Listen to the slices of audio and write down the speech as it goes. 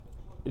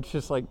it's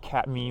just like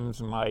cat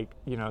memes and like,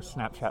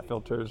 Snapchat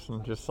filters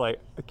and just like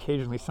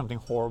occasionally something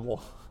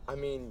horrible. I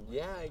mean,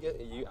 yeah, I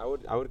get you.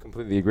 I would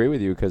completely agree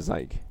with you because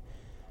like,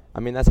 I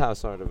mean, that's how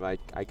sort of I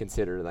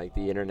consider like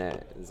the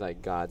internet is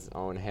like God's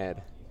own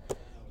head.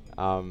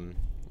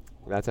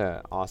 That's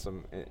an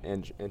awesome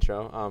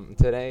intro.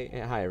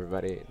 Today, hi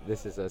everybody.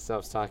 This is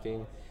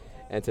Self-Talking,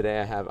 and today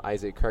I have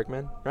Isaac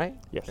Kirkman, right?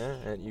 Yes. Yeah,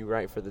 and you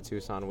write for the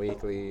Tucson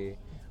Weekly.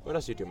 What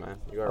else you do, man?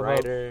 You're a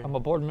writer. I'm a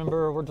board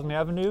member of Words on the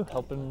Avenue,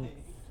 helping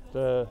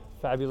the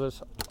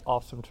fabulous,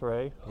 awesome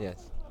Teray.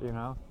 Yes.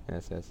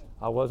 Yes.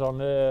 I was on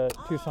the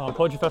Tucson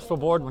Poetry Festival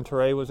board when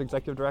Teray was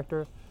executive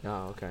director.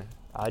 Oh, okay.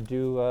 I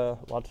do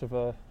lots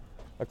of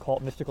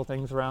occult, mystical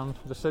things around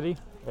the city.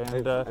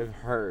 And I've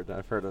heard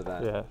of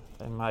that. Yeah,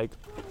 and like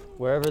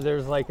wherever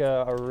there's like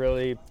a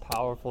really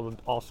powerful,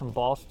 awesome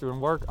boss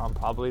doing work, I'm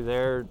probably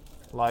there,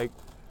 like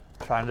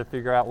trying to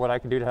figure out what I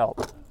can do to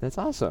help. That's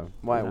awesome.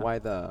 Why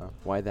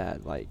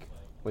that? Like,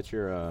 what's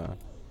your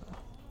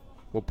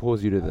what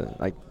pulls you to the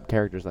like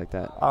characters like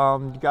that?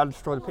 You got to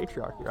destroy the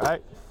patriarchy,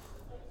 right?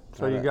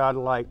 So Okay.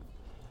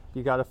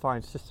 you got to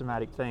find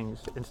systematic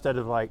things instead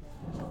of like,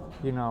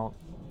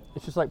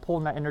 it's just like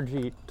pulling that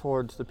energy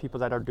towards the people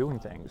that are doing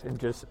things and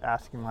just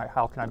asking like,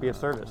 how can I be of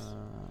service?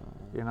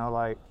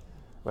 Like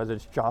whether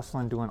it's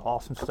Jocelyn doing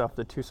awesome stuff at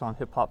the Tucson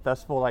Hip Hop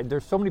Festival, like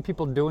there's so many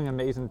people doing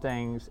amazing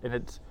things, and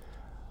it's,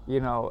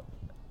 I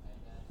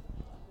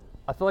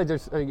feel like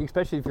there's,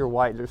 especially if you're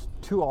white, there's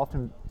too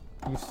often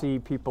you see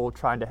people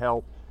trying to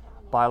help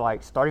by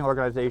like starting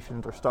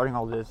organizations or starting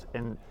all this,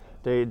 and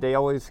they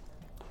always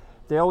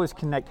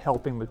connect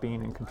helping with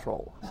being in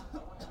control.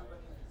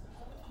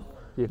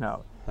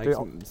 Like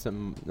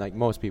some like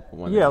most people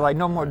want. Yeah, like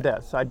No More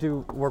Deaths. I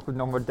do work with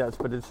No More Deaths,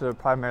 but it's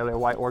primarily a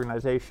white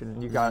organization.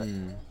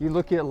 And you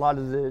look at a lot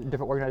of the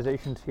different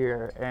organizations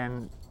here,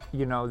 and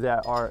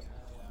that are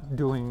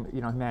doing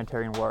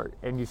humanitarian work,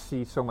 and you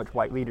see so much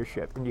white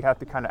leadership, and you have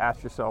to kind of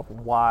ask yourself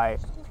why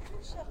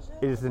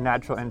is the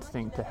natural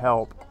instinct to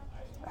help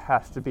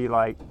has to be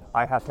like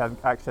I have to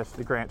have access to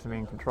the grants and be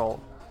in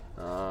control.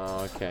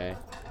 Oh, okay.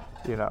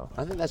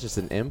 I think that's just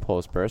an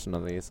impulse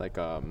personally. It's like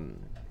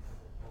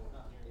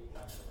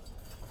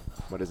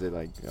what is it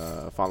like?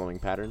 Following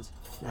patterns.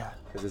 Yeah.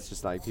 Because it's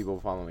just like people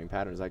following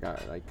patterns.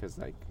 Because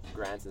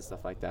grants and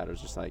stuff like that are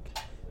just like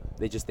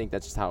they just think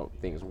that's just how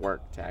things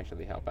work to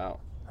actually help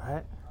out.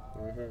 Right.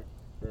 Mm-hmm.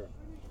 Yeah.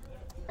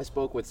 I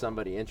spoke with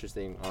somebody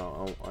interesting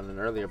on an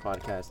earlier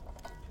podcast.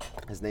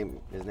 His name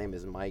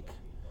is Mike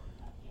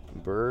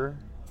Burr.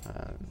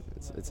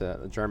 It's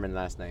a German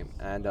last name,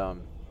 and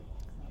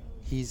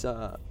he's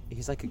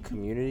like a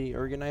community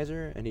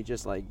organizer, and he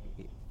just like.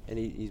 And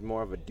he's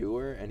more of a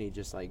doer, and he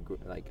just like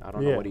I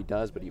don't know what he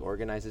does, but he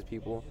organizes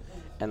people,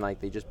 and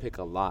like they just pick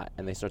a lot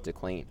and they start to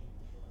clean,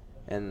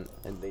 and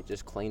they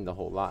just clean the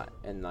whole lot,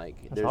 and like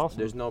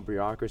there's no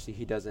bureaucracy.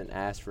 He doesn't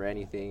ask for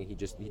anything. He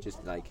just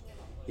like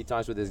he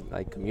talks with his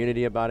like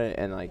community about it,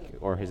 and like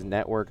or his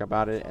network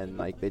about it, and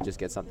like they just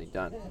get something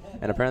done.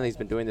 And apparently he's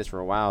been doing this for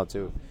a while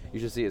too. You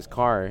should see his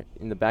car.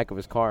 In the back of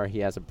his car, he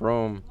has a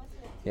broom,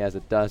 he has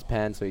a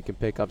dustpan so he can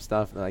pick up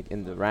stuff like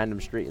in the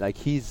random street. Like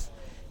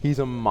He's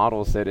a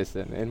model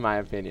citizen, in my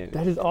opinion.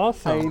 That is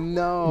awesome. I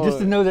know. Just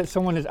to know that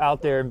someone is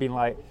out there and being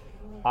like,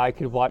 I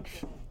could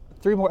watch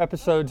 3 more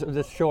episodes of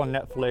this show on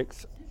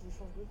Netflix,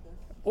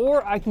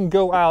 or I can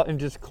go out and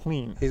just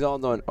clean. He's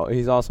also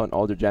an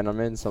older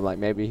gentleman, so like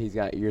maybe he's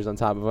got years on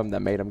top of him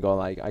that made him go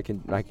like, I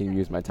can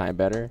use my time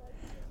better.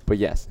 But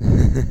yes.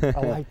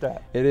 I like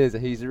that. It is.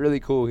 He's really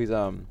cool. He's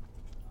a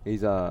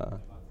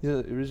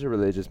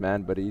religious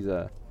man, but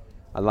I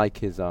like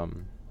his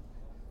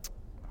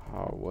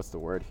what's the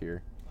word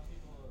here?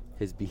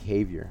 His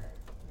behavior.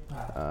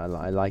 I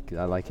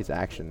like his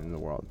action in the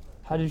world.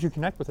 How did you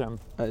connect with him?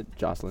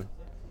 Jocelyn.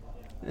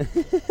 I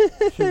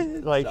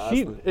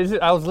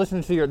was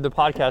listening to the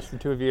podcast, the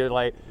two of you.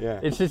 Like,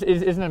 it's just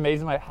isn't it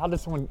amazing? Like, how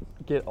does someone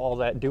do all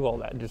that,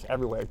 just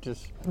everywhere?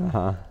 Just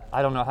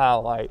I don't know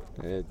how. Like,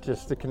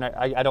 just to connect.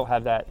 I don't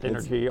have that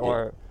energy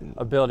or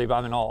ability, but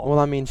I'm in awe. Well,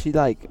 I mean,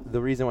 the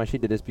reason why she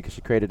did this because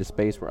she created a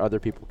space where other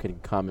people can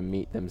come and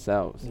meet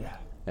themselves. Yeah.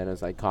 And it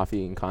was like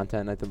Coffee and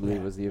Content, I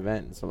believe, was the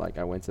event. So like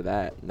I went to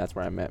that, and that's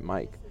where I met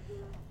Mike.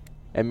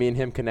 And me and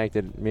him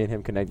connected.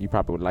 You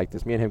probably would like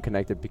this. Me and him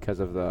connected because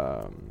of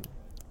the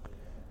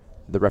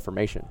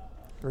Reformation.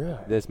 Really?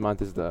 This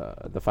month is the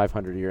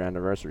 500-year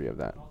anniversary of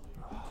that,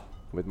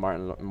 with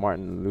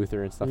Martin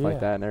Luther and stuff like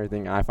that and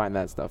everything. And I find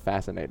that stuff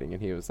fascinating.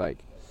 And he was like,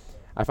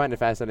 I find it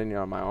fascinating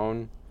on my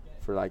own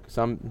for like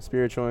some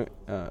spiritual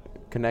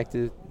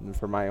connected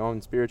for my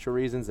own spiritual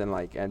reasons,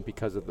 and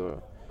because of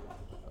the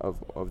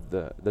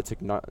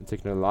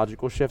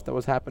technological shift that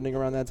was happening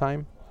around that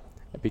time,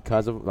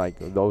 because of like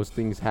those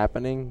things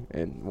happening,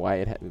 and why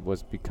it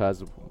was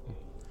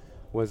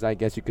I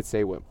guess you could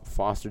say what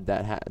fostered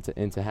that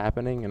into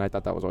happening. And I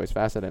thought that was always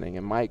fascinating.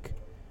 And Mike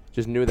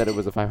just knew that it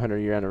was a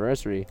 500-year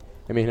anniversary.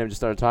 I mean, him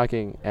just started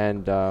talking,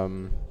 and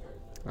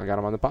I got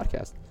him on the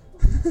podcast.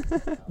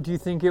 Do you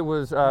think it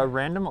was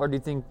random, or do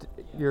you think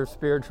your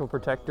spiritual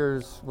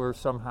protectors were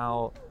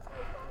somehow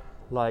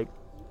like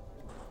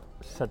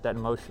set that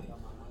in motion?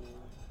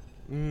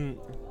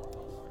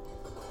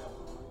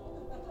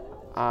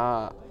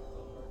 Well,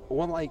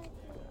 like,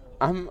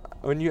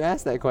 when you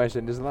ask that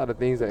question, there's a lot of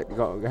things that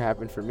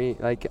happen for me.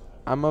 Like,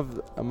 I'm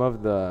of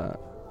the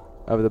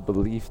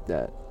belief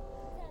that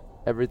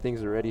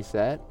everything's already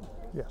set.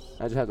 Yes.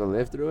 I just have to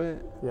live through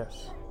it.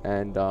 Yes.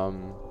 And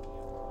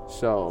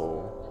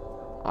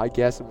so I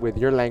guess with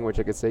your language,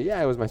 I could say,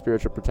 yeah, it was my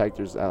spiritual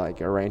protectors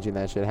like arranging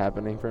that shit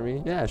happening for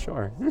me. Yeah,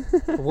 sure.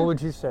 What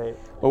would you say?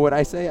 What would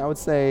I say? I would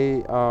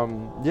say,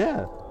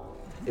 yeah,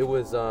 it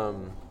was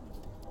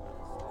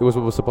what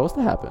was supposed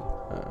to happen.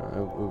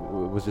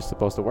 It was just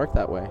supposed to work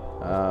that way.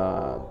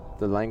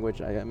 The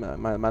language,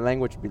 my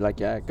language would be like,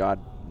 yeah, God,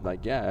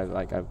 like, yeah,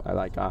 like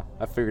I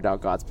figured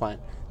out God's plan.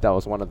 That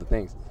was one of the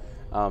things.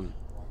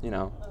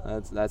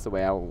 That's the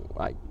way I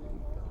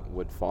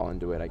would fall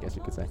into it, I guess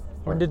you could say.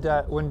 When did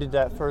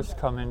that first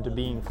come into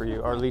being for you,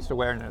 or at least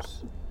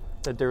awareness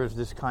that there was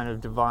this kind of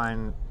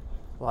divine,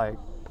 like,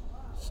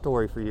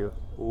 story for you?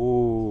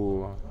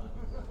 Ooh,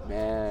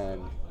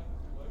 man.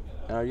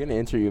 You're gonna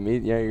interview me?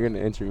 Yeah, you're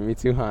gonna interview me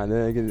too, huh?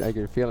 I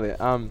can feel it.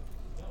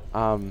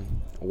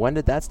 When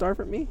did that start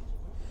for me?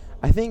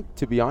 I think,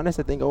 to be honest,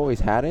 I always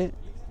had it.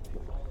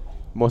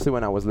 Mostly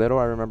when I was little,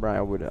 I remember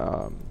I would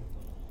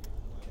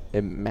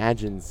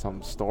imagine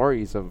some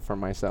stories for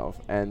myself,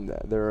 and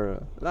they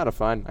were a lot of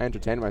fun. I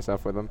entertained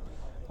myself with them.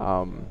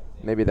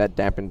 Maybe that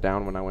dampened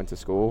down when I went to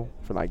school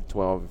for the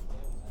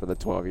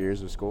 12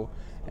 years of school,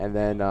 and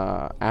then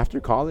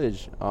after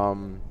college,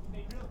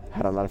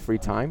 had a lot of free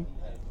time,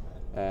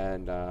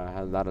 and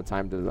had a lot of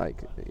time to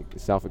like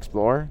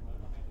self-explore.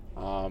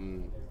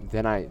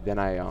 Then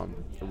I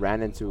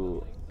ran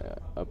into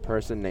a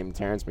person named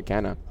Terrence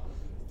McKenna.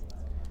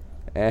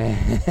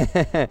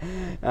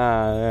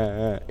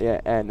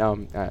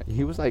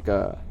 He was like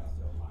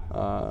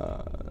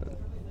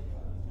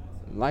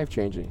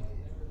life-changing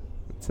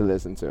to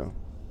listen to,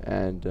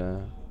 and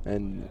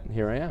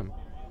here I am.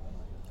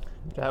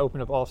 That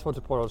opened up all sorts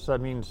of portals. So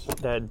that means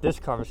that this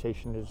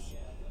conversation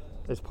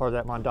is part of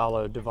that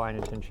mandala divine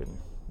intention.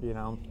 You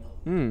know.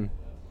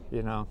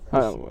 You know.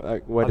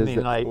 What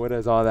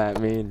does all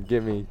that mean?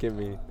 Give me.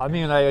 I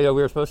mean, we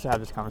were supposed to have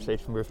this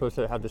conversation. We were supposed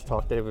to have this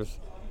talk. That it was,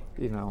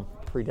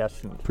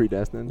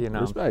 predestined. You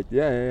know. Respect.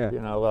 Yeah.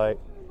 You know, like.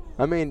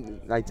 I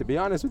mean, like, to be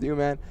honest with you,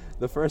 man,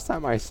 the first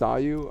time I saw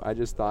you, I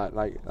just thought,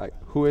 like,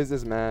 who is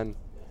this man?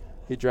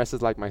 He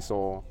dresses like my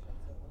soul.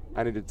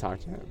 I need to talk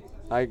to him.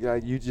 Like,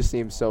 you just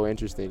seem so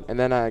interesting. And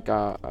then I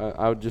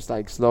would just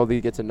like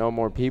slowly get to know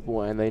more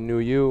people, and they knew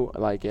you.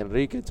 Like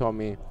Enrique told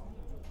me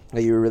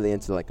that you were really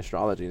into like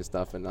astrology and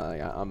stuff, and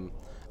I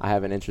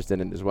have an interest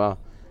in it as well.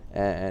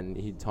 And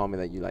he told me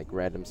that you like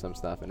read him some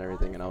stuff and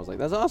everything, and I was like,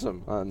 that's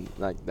awesome.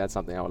 Like, that's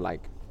something I would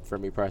like for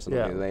me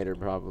personally later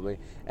probably.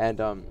 And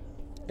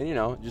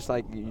just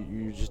like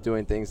you just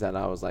doing things that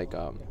I was like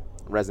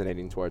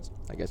resonating towards,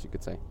 I guess you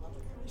could say.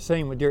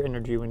 Same with your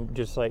energy when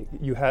just like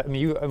you had. I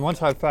mean, and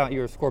once I found out you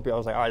were a Scorpio, I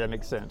was like, all right, that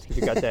makes sense because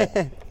you got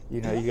that. you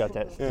got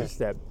that just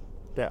that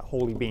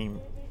holy beam.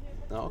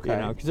 Okay.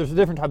 Because there's a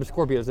different type of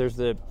Scorpios. There's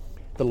the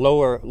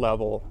lower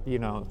level,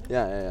 Yeah.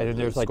 And then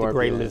there's like the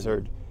gray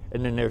lizard,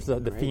 and then there's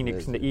the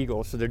phoenix and the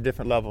eagle. So they're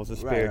different levels of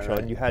spiritual,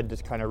 and you had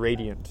this kind of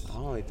radiance.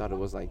 Oh, I thought it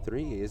was like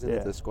 3. Isn't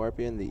it the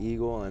scorpion, the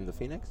eagle, and the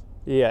phoenix?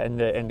 Yeah, and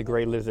the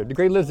gray lizard. The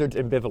gray lizard's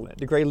ambivalent.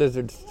 The gray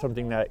lizard's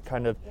something that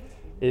kind of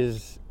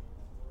is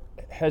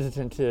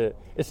hesitant to.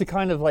 It's the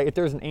kind of like if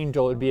there's an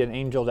angel, it'd be an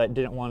angel that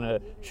didn't want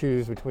to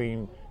choose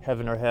between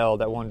heaven or hell,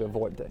 that wanted to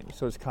avoid things.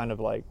 So it's kind of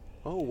like.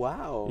 Oh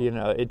wow.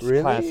 It's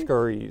really? kind of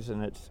scurries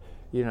and it's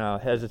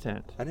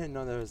hesitant. I didn't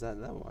know there was that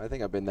level. I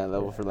think I've been that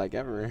level for like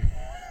ever.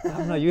 I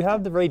don't know. You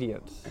have the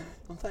radiance.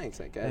 Well, thanks,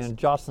 I guess. And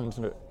Jocelyn's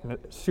a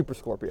super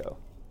Scorpio.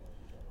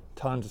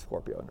 Tons of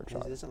Scorpio in her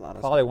chart. There's a lot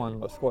of probably one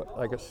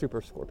like a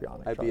super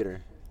Scorpionic chart. I beat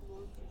her.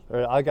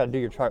 I got to do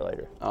your chart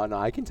later. Oh no,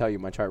 I can tell you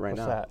my chart right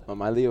now. What's that?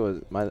 My Leo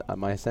is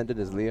my ascendant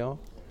is Leo.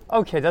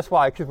 Okay, that's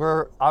why.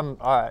 Because I'm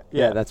all right.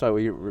 Yeah, that's why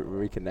we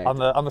reconnect.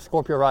 I'm a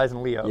Scorpio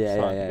rising Leo.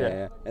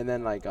 Yeah. And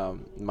then like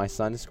my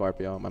Sun is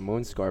Scorpio, my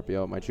Moon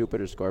Scorpio, my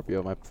Jupiter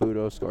Scorpio, my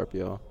Pluto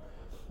Scorpio,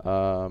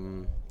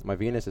 my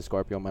Venus is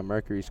Scorpio, my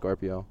Mercury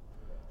Scorpio.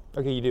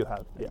 Okay, you do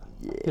have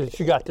because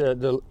she got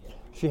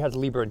she has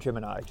Libra and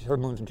Gemini. Her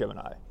moon's in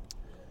Gemini.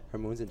 Her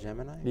moon's in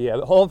Gemini? Yeah,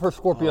 all of her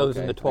Scorpios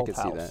in the 12th house.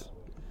 I can see that.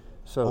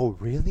 So, oh,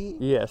 really?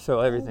 Yeah,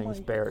 so everything's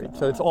buried. God.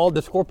 So it's all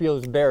the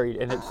Scorpios buried,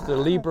 and it's the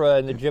Libra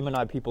and the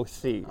Gemini people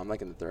see. I'm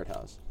like in the 3rd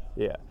house.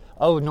 Yeah.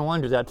 Oh, no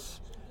wonder that's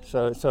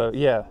so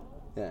yeah.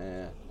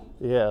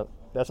 Yeah,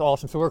 that's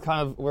awesome. So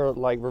we're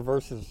like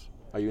reverses.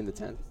 Are you in the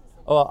 10th?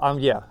 Oh,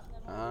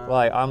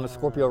 I'm a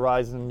Scorpio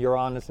rising,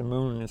 Uranus and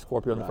Moon in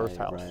Scorpio in the 1st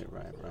house.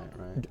 Right.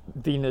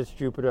 Venus,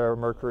 Jupiter,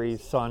 Mercury,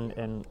 Sun,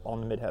 and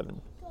on the midheaven.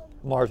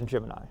 Mars and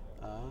Gemini.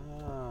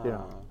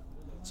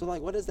 So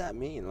like, what does that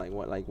mean? Like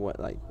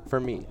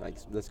for me, like,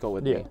 let's go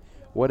with me.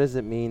 What does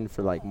it mean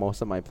for like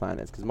most of my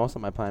planets? Because most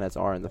of my planets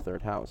are in the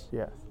 3rd house.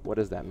 Yeah. What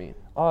does that mean?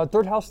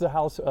 3rd house is the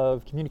house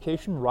of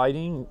communication,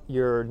 writing,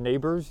 your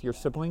neighbors, your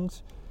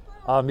siblings,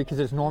 because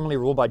it's normally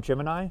ruled by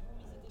Gemini.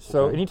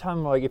 So Okay.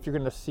 anytime, like, if you're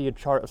going to see a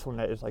chart of someone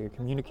that is like a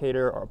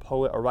communicator or a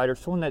poet or writer,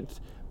 someone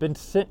that's been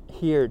sent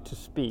here to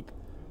speak,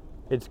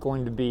 it's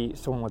going to be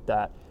someone with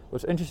that.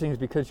 What's interesting is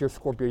because you're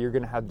Scorpio, you're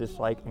going to have this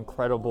like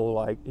incredible,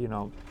 like, you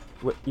know,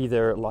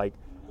 either like,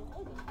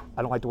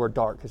 I don't like the word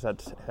dark because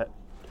that's, you're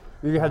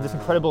going to have this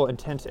incredible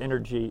intense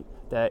energy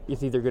that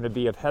is either going to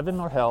be of heaven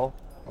or hell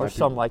or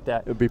something like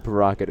that. It'd be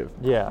provocative.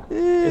 Yeah,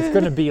 it's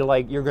going to be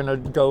like you're going to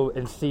go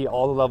and see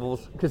all the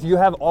levels because you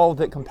have all of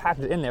it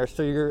compacted in there.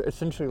 So you're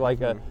essentially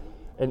like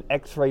an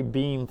X-ray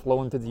beam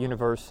flowing through the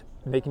universe,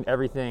 making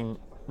everything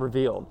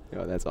revealed.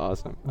 Yo, that's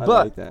awesome. I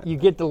But like that. you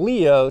get the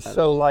Leo,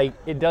 so like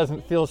it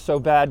doesn't feel so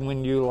bad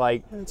when you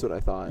like That's what I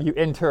thought. you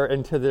enter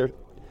into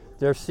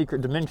their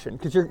secret dimension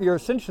because you're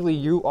essentially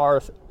you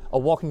are a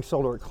walking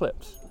solar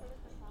eclipse.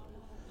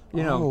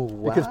 You know,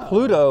 because wow.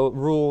 Pluto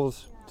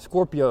rules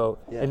Scorpio,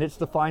 Yeah. and it's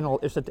the final.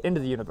 It's at the end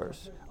of the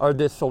universe or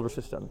this solar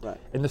system, Right.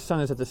 and the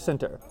sun is at the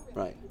center.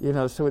 Right. You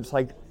know, so it's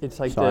like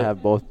So I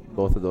have both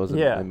of those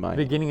in mind.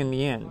 beginning and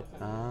the end.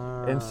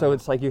 Ah. And so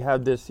it's like you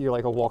have this. You're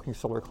like a walking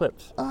solar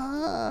eclipse.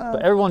 Ah.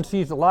 But everyone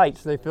sees the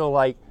lights. They feel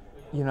like,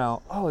 you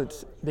know,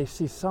 they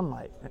see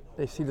sunlight.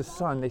 They see the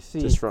sun. They see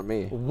Just from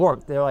me.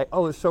 warmth. They're like,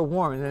 oh, it's so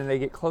warm. And then they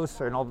get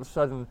closer, and all of a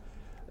sudden,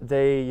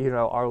 they, you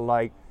know, are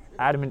like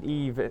Adam and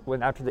Eve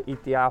when after they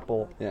eat the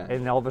apple. Yeah.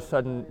 And all of a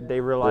sudden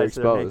they realize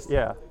They're exposed.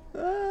 yeah.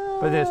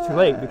 But then it's too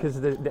late because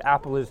the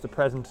apple is the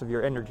presence of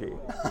your energy.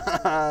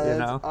 That's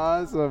know?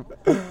 awesome.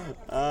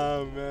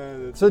 Oh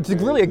man. That's So it's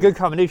crazy. really a good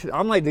combination.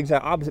 I'm like the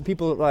exact opposite.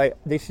 People like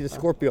they see the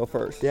Scorpio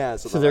first. Yeah,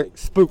 So so they're like-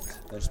 spooked.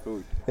 They're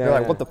spooked. They're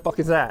like, what the fuck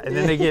is that? And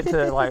then they get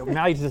to like,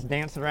 now he's just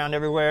dancing around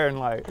everywhere and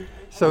like,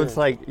 so it's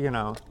like, you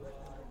know,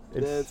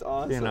 it's, That's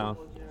awesome. you know,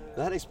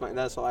 That explains.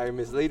 That's why I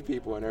mislead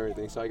people and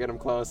everything. So I get them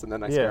close and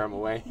then I Yeah. scare them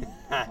away.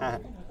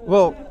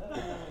 well,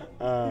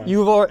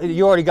 you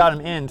already got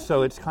him in,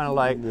 so it's kind of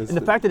like, and Yes,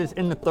 the fact that it's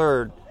in the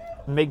third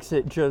makes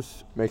it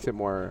just Makes it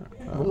more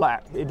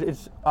relax.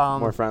 It's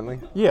more friendly.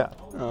 yeah,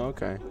 Oh,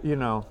 okay. you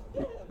know,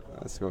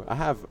 That's cool. I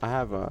have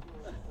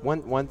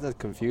one that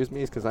confused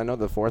me is because I know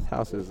the fourth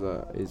house is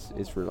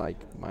for like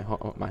my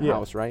Yeah.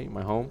 house, right?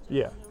 My home.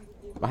 yeah.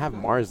 I have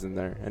Mars in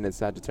there and it's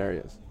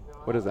Sagittarius.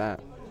 What is that?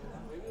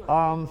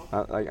 Um,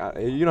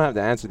 You don't have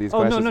to answer these oh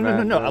no questions. no no no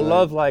man, no! but, I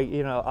love like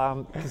you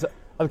know 'cause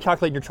I'm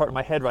calculating your chart in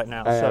my head right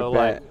now, so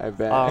I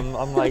bet.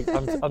 I'm like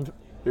I'm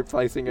You're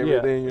placing yeah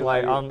everything. You're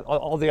like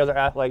all the other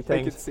like I can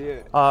things. see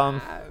it.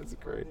 That's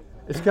great.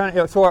 It's kind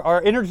of so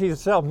our energy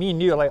itself. Me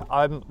and you, like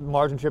I'm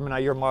Mars and Gemini,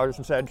 you're Mars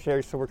and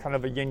Sagittarius, so we're kind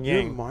of a yin Your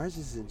yang. Mars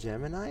is in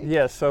Gemini.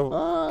 Yeah, so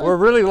Oh, we're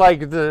really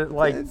like the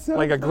It's so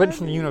like a glitch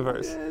in the funny.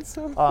 universe. Yeah, it's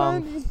so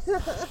funny.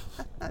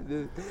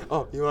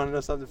 Oh, you want to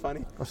know something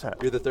funny? What's that?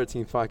 You're the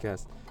 13th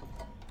podcast.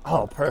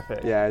 Oh,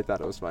 perfect. Yeah, I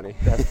thought it was funny.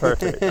 That's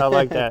perfect. I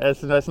like that.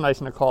 That's nice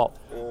and a call.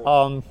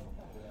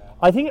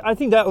 I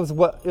think that was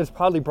what is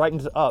probably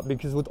brightens it up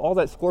because with all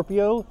that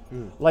Scorpio,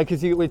 like,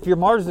 cause if your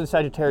Mars is in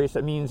Sagittarius,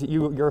 that means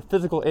your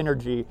physical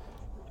energy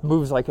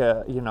moves like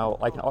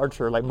like an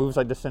archer, like moves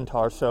like the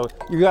centaur. So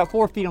you got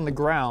 4 feet on the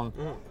ground,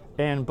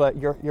 but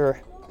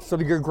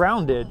you're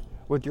grounded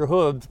with your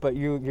hooves, but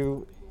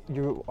you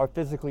are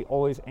physically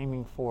always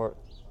aiming for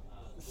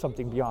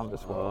something beyond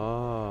this world.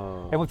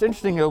 Oh. And what's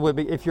interesting would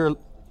be if you're,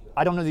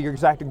 I don't know your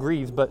exact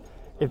degrees, but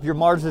if your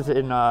Mars is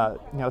in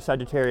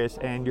Sagittarius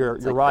and your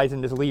like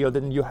rising is Leo,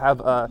 then you have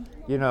a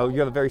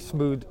very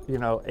smooth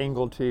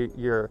angle to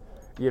your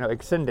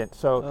ascendant.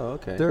 So Oh,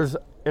 okay. there's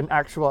an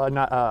actual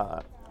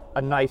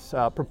a nice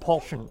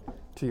propulsion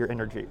to your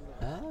energy.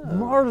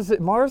 Oh.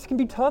 Mars can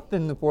be tough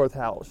in the fourth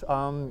house.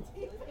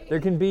 There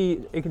can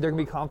be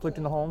conflict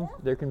in the home.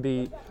 There can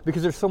be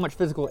because there's so much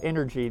physical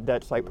energy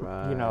that's like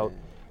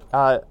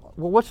well,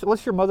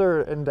 what's your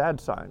mother and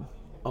dad's sign?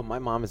 Oh, my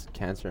mom is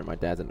Cancer and my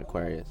dad's an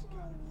Aquarius.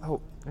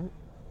 Oh, wait.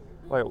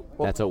 Well,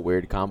 That's a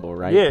weird combo,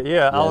 right? Yeah.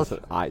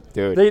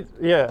 Dude,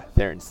 Yeah.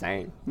 they're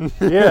insane.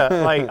 Yeah.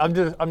 Like I'm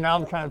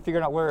trying to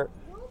figure out where.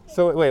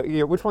 So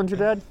wait, which one's your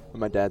dad?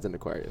 My dad's an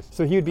Aquarius.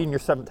 So he would be in your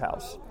 7th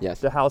house. Yes.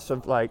 The house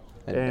of like,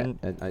 and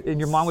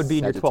your mom would be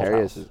in your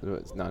 12th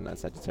house. No, not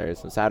Sagittarius.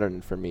 So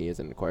Saturn for me is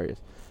an Aquarius.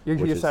 Your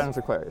Saturn's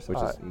Aquarius. Which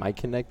All is right. might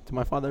connect to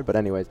my father, but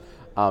anyways,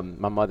 my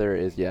mother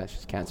is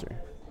she's Cancer.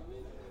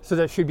 So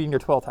that should be in your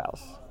 12th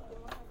house.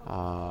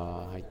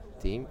 I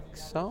think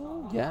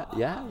so. Yeah.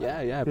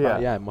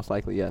 Yeah. Most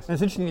likely yes. And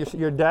it's interesting.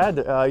 Your dad,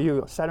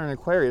 Saturn and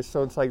Aquarius.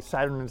 So it's like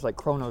Saturn is like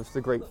Chronos,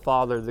 the great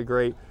father, the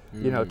great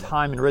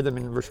time and rhythm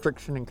and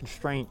restriction and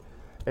constraint.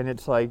 And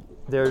it's like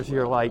there's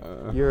your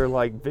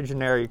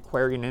visionary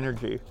Aquarian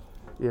energy.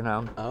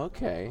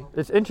 Okay.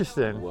 It's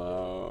interesting.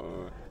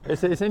 Whoa.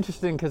 It's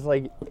interesting because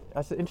like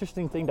that's an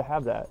interesting thing to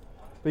have that.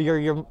 But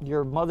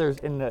your mother's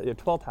in your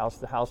 12th house,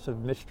 the house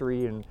of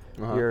mystery and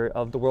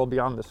of the world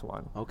beyond this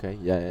one. Okay.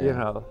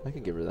 Yeah. I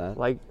can give her that.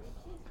 Like,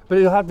 but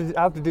you'll have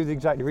to do the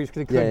exact degrees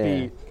because it could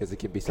be because it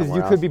could be because somewhere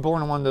you else. could be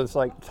born in one of those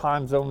like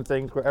time zone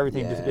things where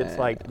everything just gets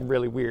like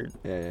really weird.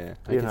 Yeah.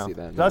 I can see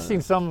that. So I've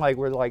seen some like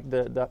where like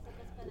the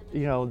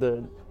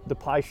the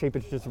pie shape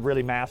is just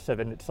really massive,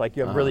 and it's like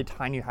you have really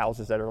tiny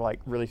houses that are like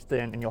really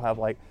thin, and you'll have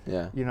like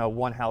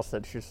one house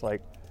that's just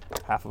like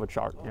half of a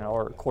chart,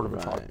 or a quarter of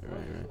a chart.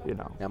 Right.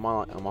 Yeah,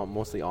 I'm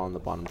mostly all on the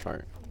bottom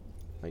chart.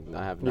 Like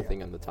I have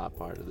nothing on the top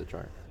part of the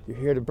chart. You're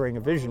here to bring a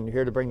vision. You're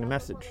here to bring the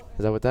message.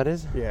 Is that what that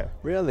is? Yeah.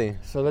 Really?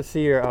 So let's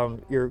see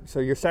your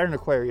Saturn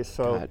Aquarius.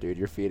 So dude,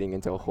 you're feeding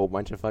into a whole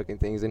bunch of fucking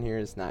things in here.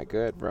 It's not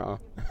good, bro.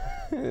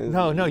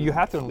 No, you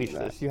have to unleash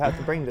this. You have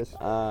to bring this,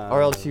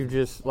 or else you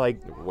just like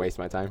waste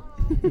my time.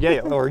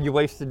 or you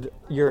wasted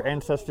your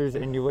ancestors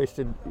and you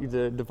wasted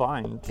the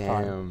divine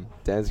time. Damn,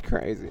 that's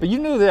crazy. But you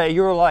knew that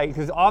you were like,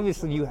 because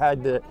obviously you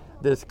had the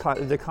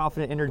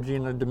confident energy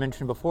in the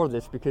dimension before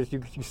this, because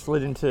you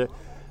slid into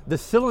the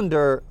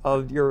cylinder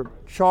of your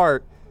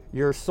chart.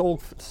 Your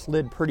soul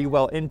slid pretty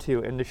well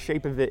into, and the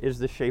shape of it is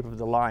the shape of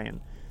the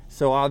lion.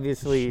 So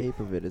obviously, the shape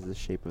of it is the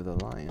shape of the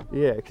lion.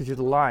 Yeah, because you're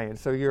the lion.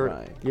 So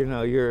you're,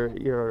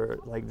 you're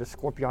like the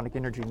scorpionic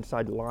energy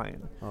inside the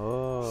lion.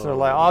 Oh. So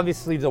like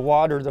obviously the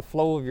water, the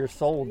flow of your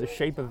soul, the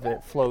shape of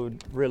it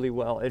flowed really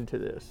well into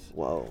this.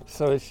 Whoa.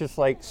 So it's just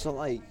like. So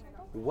like,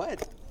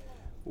 what's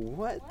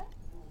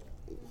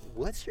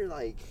your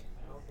like?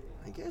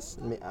 I guess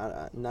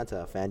not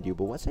to offend you,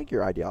 but what's like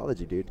your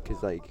ideology, dude?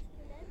 Because like.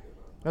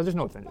 No, there's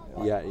no offending.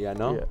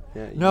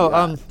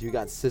 No. Do you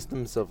got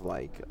systems of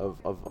like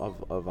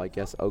of I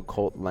guess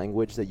occult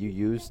language that you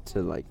use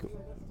to like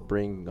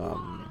bring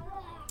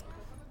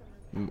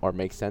or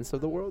make sense of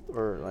the world,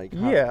 or like?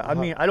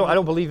 I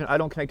don't believe in. I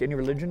don't connect to any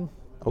religion.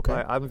 Okay.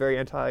 I'm very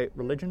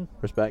anti-religion.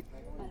 Respect.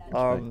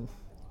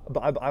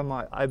 But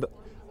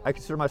I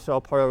consider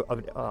myself part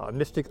of a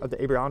mystic of the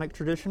Abrahamic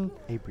tradition.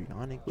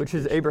 Which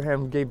is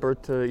Abraham gave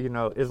birth to,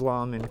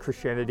 Islam and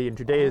Christianity and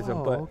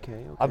Judaism.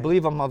 I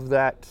believe I'm of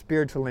that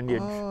spiritual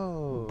lineage.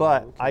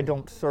 I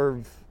don't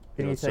serve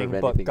anything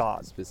but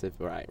God. Specific,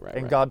 right.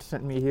 And God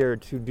sent me here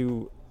to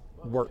do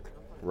work.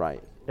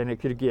 Right. And it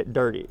could get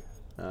dirty.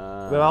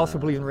 But I also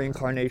believe in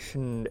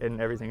reincarnation and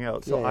everything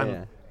else. So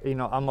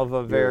I'm of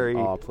a very.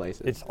 All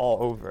places. It's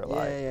all over.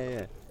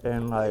 Yeah.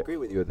 And I agree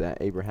with you with that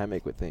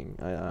Abrahamic thing.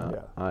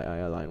 I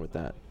align with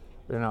that.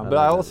 But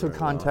I also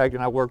contact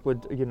and I work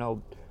with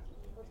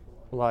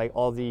like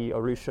all the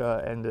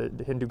Orisha and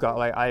the Hindu god.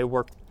 Like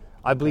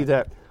I believe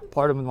that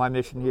part of my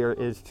mission here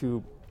is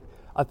to.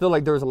 I feel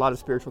like there's a lot of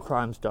spiritual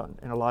crimes done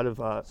and a lot of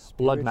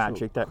blood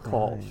magic that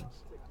calls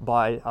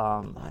by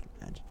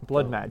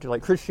blood magic.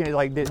 Like Christianity,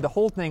 like the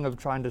whole thing of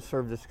trying to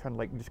serve this kind of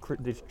like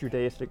this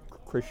Judaistic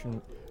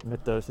Christian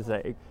mythos is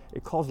that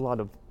it calls a lot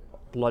of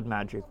blood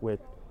magic with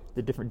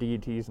the different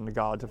deities and the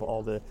gods of all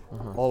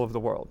of the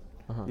world,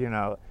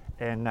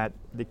 and that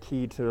the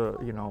key to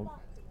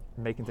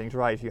making things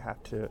right is you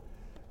have to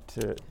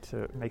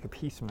make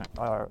appeasement,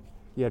 or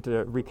you have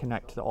to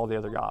reconnect to all the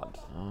other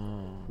gods,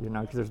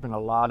 because there's been a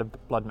lot of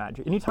blood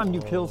magic. Anytime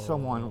you kill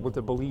someone with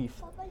a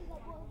belief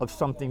of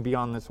something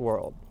beyond this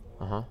world,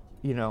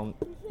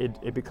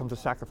 it becomes a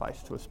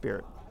sacrifice to a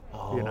spirit.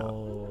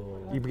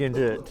 You begin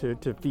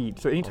to feed.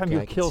 So anytime you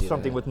kill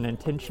something with an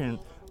intention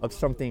of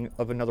something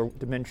of another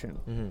dimension,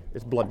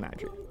 it's blood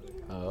magic.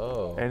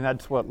 Oh. And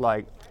that's what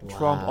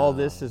Trump, all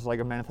this is like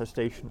a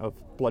manifestation of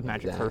blood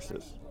magic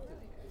curses.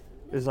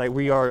 It's like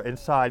we are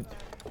inside,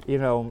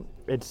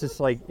 it's just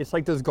like, it's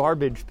like those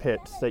garbage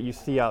pits that you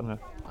see out in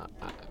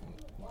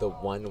the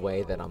one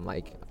way that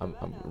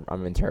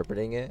I'm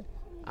interpreting it,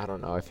 I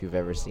don't know if you've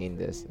ever seen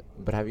this,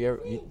 but have you ever?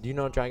 Do you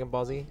know Dragon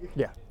Ball Z?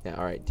 Yeah. Yeah.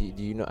 All right. Do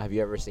you know? Have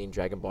you ever seen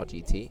Dragon Ball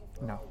GT?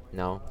 No.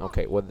 No.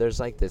 Okay. Well, there's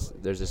this.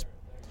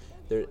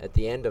 There at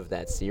the end of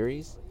that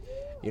series,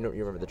 you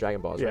remember the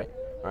Dragon Balls, right?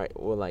 All right.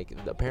 Well,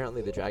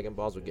 apparently the Dragon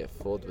Balls would get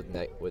filled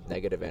with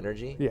negative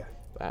energy. Yeah.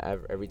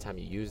 Every time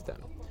you use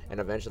them, and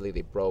eventually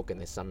they broke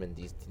and they summoned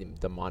these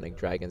demonic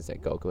dragons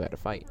that Goku had to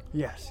fight.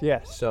 Yes.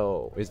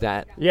 So is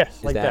that?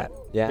 Yes, like that.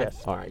 Yeah.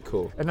 Yes. All right.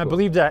 Cool. And I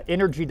believe that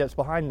energy that's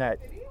behind that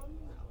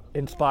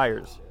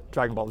inspires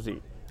Dragon Ball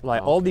Z.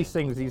 All these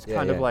things, these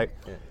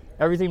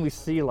everything we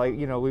see,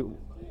 we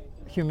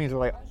humans are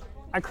like,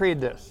 I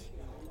created this.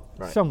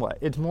 Right. Somewhat.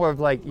 It's more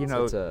of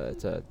it's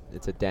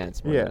a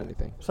dance more than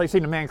anything. It's like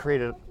saying a man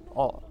created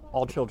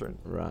all children.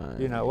 Right.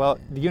 Well,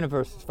 the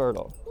universe is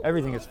fertile.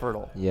 Everything is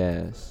fertile.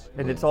 Yes.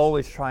 And it's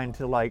always trying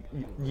to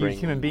use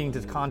human beings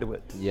as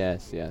conduits.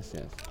 Yes.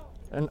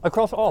 And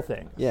across all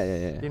things.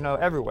 Yeah.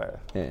 Everywhere.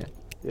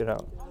 Yeah.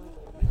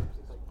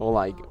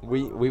 Well,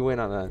 we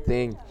went on a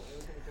thing.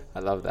 I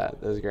love that.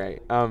 That was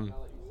great.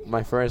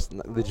 My first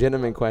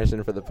legitimate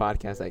question for the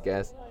podcast, I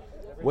guess.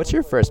 What's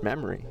your first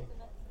memory?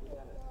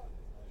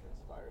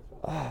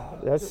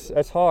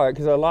 That's hard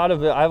because a lot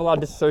of it, I have a lot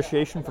of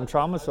disassociation from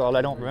trauma, so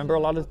I don't remember a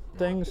lot of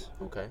things.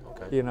 Okay.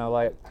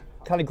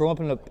 Kind of grew up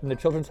in the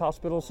children's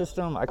hospital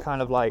system. I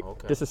kind of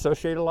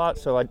disassociate a lot,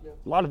 so a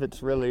lot of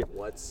it's really.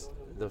 What's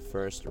the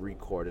first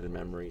recorded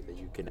memory that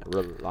you can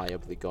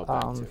reliably go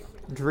back to?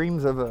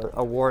 Dreams of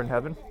a war in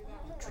heaven.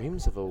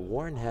 Dreams of a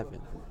war in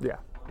heaven? Yeah.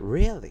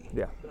 Really?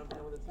 Yeah.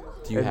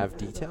 Do you have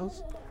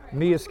details?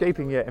 Me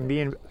escaping it and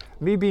being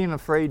me being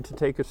afraid to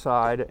take a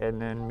side,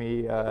 and then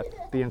me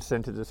being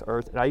sent to this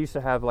earth. And I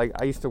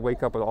used to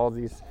wake up with all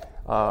these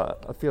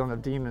a feeling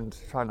of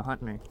demons trying to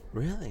hunt me.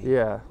 Really?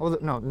 Yeah. Well,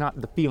 no, not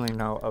the feeling.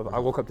 No, of I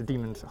woke up to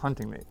demons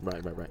hunting me.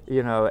 Right.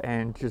 You know,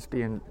 and just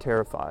being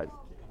terrified.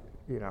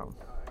 You know,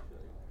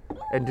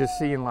 and just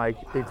seeing like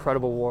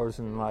incredible wars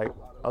in like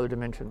other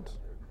dimensions.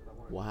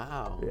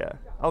 Wow. Yeah.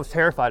 I was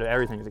terrified of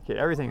everything as a kid.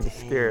 Everything was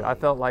scared. I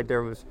felt like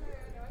there was,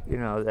 you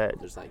know, that.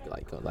 There's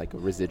like a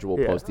residual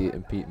Yeah.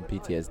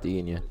 PTSD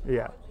in you.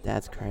 Yeah.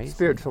 That's crazy.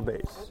 Spiritual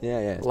base.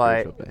 Yeah.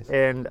 Like, Spiritual base.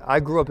 and I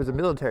grew up as a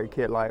military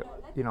kid. Like,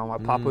 you know, my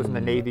papa was in the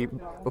Navy.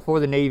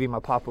 Before the Navy, my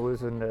papa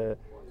was in the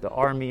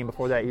Army, and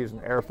before that, he was in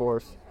the Air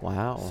Force.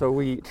 Wow. So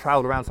we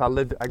traveled around. So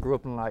I grew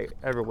up in like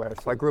everywhere.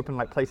 So I grew up in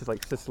like places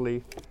like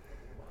Sicily.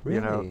 Really?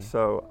 You know,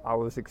 so I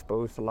was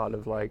exposed to a lot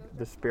of like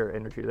the spirit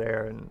energy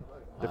there and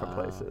different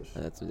Wow. places.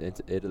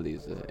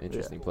 Italy's an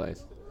interesting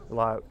place. A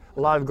lot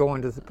of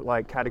going to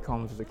like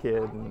catacombs as a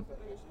kid and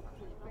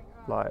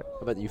like.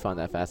 I bet you found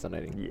that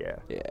fascinating. Yeah.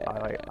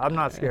 Yeah. I'm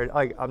not scared.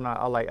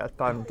 I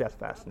find death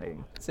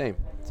fascinating. Same.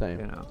 You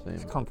know,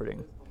 it's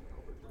comforting.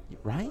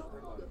 Right?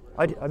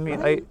 I mean,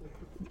 Right?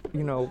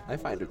 you know. I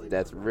find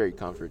death very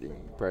comforting,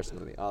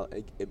 personally.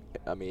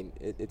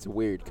 It's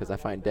weird because I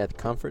find death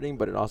comforting,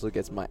 but it also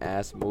gets my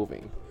ass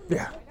moving.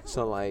 Yeah.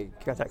 So like,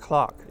 You got that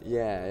clock.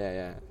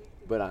 yeah.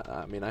 But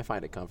I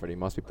find it comforting.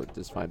 Most people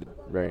just find it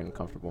very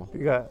uncomfortable.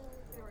 You got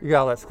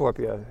all that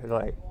Scorpio,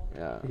 like,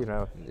 Yeah. you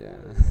know. Yeah.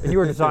 And you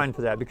were designed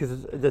for that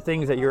because the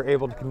things that you're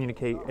able to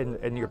communicate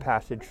in your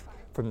passage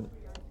for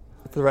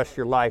the rest of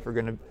your life are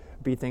going to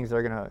be things that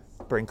are going to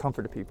bring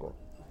comfort to people,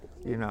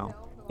 you know,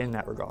 in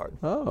that regard.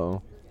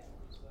 Oh.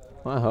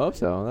 Well, I hope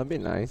so. That'd be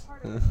nice.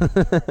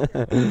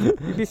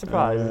 You'd be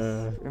surprised,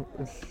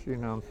 you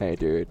know. Hey,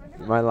 dude,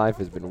 my life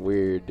has been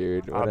weird,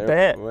 dude. I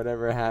bet.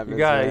 Whatever happens. You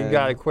got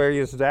man.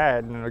 Aquarius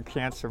dad and a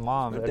Cancer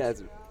mom. My That's-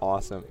 dad's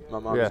awesome. My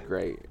mom's Yeah.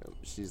 great.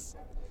 She's,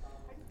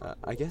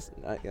 I guess,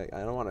 I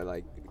don't want to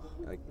like,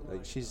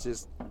 she's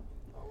just.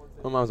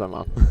 My mom's my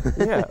mom.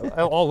 yeah.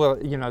 Oh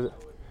well, you know.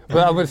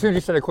 But as soon as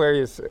you said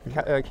Aquarius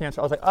Cancer,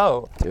 I was like,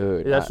 oh,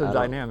 Dude, that's the I don't-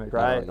 dynamic, I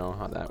right? don't know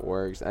how that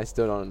works. I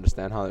still don't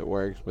understand how it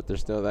works, but they're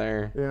still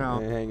there. You know.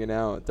 They're hanging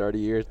out 30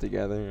 years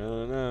together. I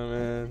don't know,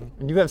 man.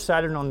 And you have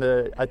Saturn on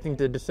the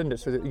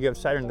Descendant, so that you have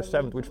Saturn the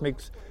 7th, which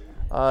makes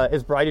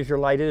as bright as your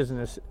light is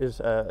and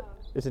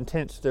is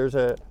intense. There's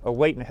a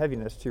weight and a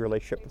heaviness to your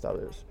relationship with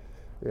others,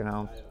 you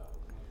know.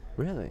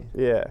 Really?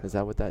 Yeah. Is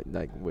that what that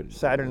would?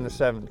 Saturn the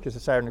 7th, because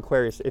it's Saturn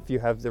Aquarius. If you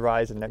have the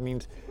rise, and that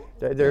means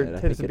that there Yeah, I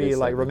tends to think it be is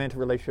like 7. romantic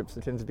relationships.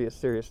 There tends to be a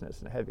seriousness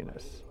and a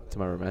heaviness, To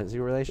my romantic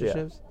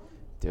relationships?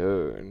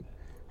 Dude.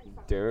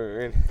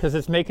 because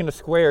it's making a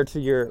square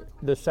to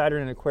the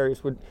Saturn in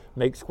Aquarius would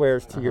make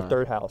squares to your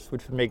third house,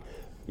 which would make,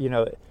 you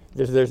know,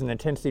 there's an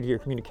intensity to your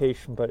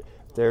communication, but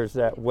there's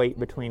that weight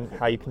between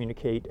how you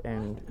communicate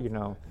and, you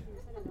know,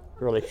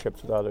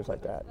 relationships with others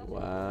like that.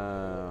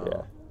 Wow.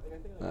 Yeah.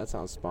 That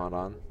sounds spot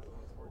on.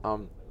 I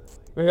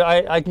mean,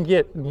 I can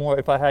get more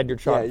if I had your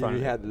chart. Yeah, in front you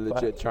of me, had the but-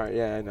 legit chart.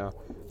 Yeah, I know.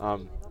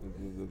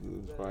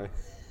 It's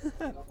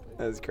funny.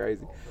 That's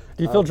crazy.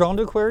 Do you feel drawn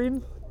to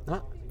Aquarian?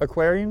 Huh?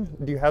 Aquarian?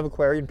 Do you have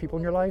Aquarian people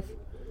in your life?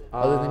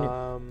 Other than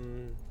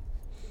you?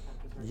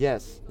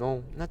 Yes.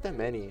 No, not that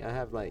many. I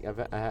have like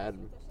I had.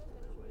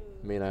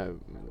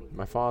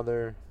 My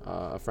father,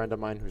 a friend of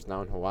mine who's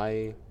now in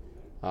Hawaii,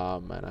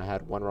 and I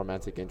had one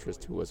romantic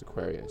interest who was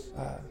Aquarius.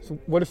 So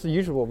what is the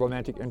usual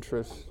romantic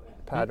interest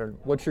pattern?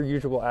 What's your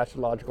usual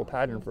astrological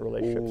pattern for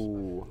relationships?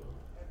 Ooh.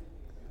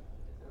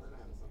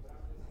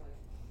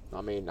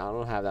 I mean, I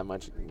don't have that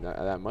much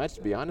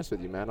to be honest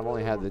with you, man. I've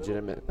only had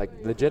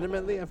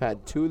legitimately, I've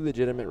had 2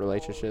 legitimate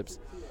relationships.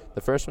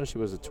 The first one, she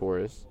was a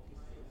Taurus.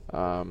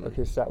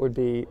 Okay, so that would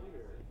be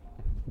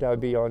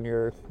on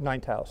your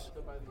 9th house.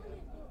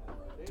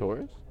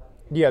 Taurus?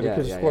 Yeah,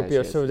 because yeah,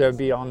 Scorpio, yes, so that would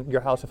be on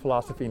your house of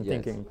philosophy and Yes,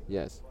 thinking.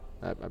 yes.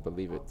 I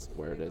believe it's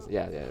where it is.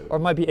 Yeah. Or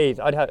it might be 8th.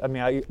 I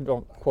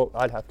don't quote.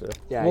 I'd have to.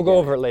 Yeah, we'll go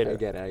over it later. I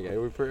get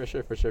it.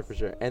 For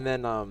sure. And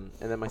then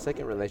my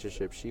second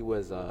relationship, she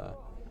was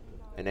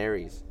an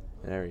Aries.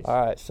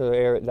 All right, so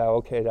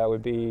that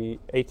would be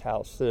 8th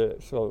house.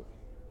 So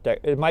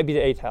it might be the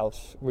 8th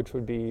house, which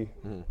would be,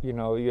 you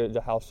know,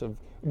 the house of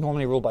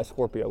normally ruled by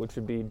Scorpio, which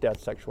would be death,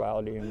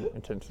 sexuality, and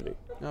intensity.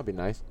 That'd be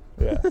nice.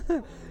 Yeah.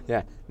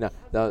 Yeah.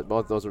 No,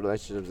 both those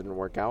relationships didn't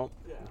work out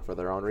for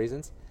their own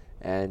reasons,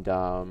 and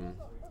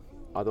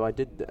although I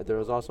did, there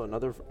was also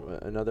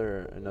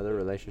another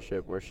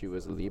relationship where she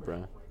was a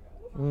Libra.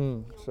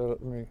 So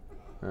let me.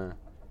 Uh,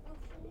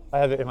 I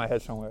have it in my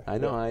head somewhere. I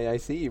know. I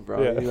see you,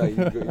 bro. Yeah.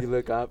 You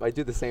look up. I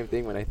do the same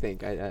thing when I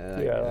think. I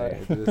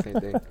do the same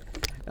thing.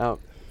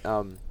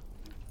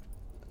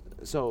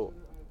 So,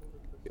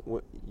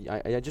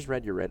 I just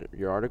read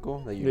your article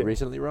that you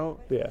recently wrote.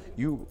 Yeah.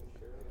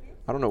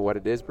 I don't know what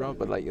it is, bro,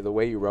 but like the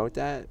way you wrote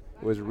that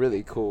was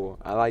really cool.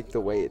 I liked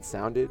the way it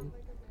sounded.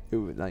 It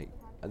was like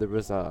there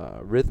was a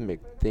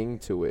rhythmic thing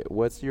to it.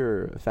 What's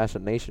your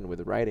fascination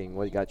with writing?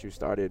 What got you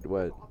started?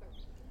 What?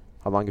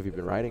 How long have you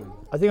been writing?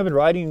 I think I've been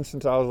writing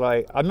since I was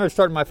like, I remember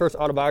starting my first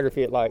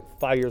autobiography at like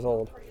 5 years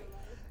old.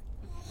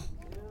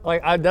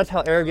 Like that's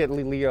how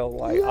arrogantly Leo.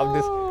 Like I'm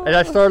just, and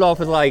I started off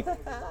as like,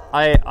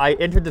 I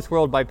entered this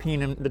world by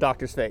peeing in the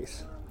doctor's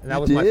face, and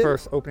that was my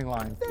first opening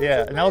line.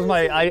 Yeah, and that was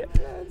my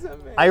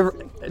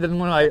then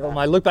when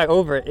I look back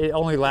over it, it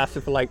only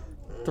lasted for like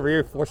 3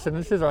 or 4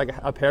 sentences or like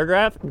a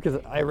paragraph because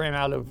I ran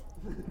out of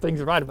things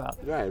to write about.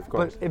 Right, of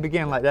course. But it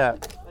began like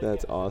that.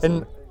 That's awesome.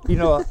 And you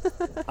know,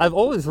 I've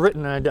always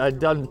written and I've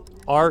done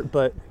art,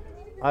 but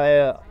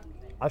I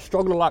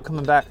struggled a lot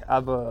coming back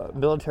out of a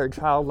military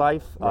child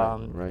life,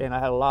 right. and I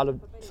had a lot of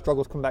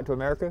struggles coming back to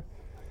America,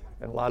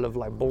 and a lot of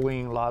like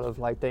bullying, a lot of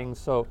like things.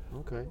 So,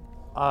 okay.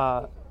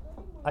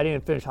 I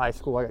didn't finish high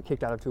school. I got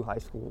kicked out of 2 high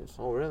schools.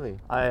 Oh, really?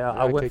 I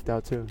got went kicked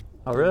out too.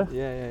 Oh, really?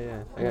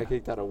 Yeah. I got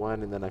kicked out of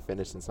 1, and then I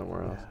finished in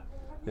somewhere else.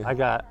 Yeah. I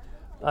got.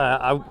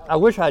 I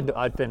wish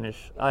I'd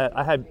finished.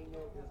 I had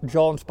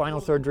jaw and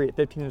spinal surgery at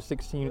 15 and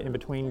 16 in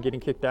between getting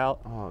kicked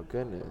out. Oh,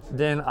 goodness.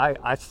 Then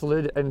I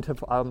slid into.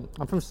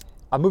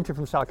 I moved here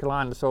from South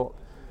Carolina, so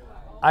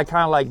I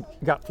kind of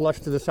like got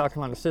flushed to the South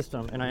Carolina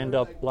system, and I end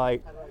up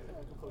like.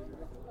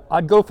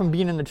 I'd go from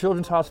being in the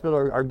children's hospital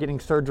or getting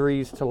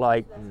surgeries to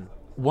like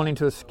wanting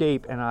to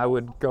escape, and I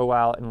would go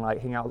out and like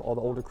hang out with all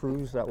the older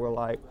crews that were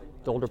like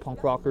the older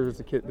punk rockers,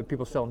 the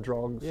people selling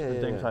drugs and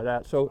things like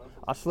that. So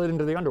I slid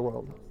into the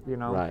underworld, you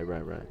know.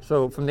 Right.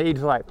 So from the age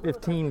of like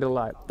 15 to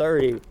like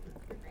 30,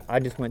 I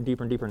just went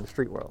deeper and deeper in the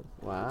street world.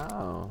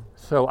 Wow.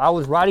 So I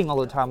was writing all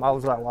the time. I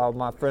was like, while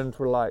my friends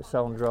were like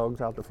selling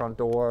drugs out the front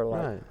door,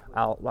 like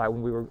out like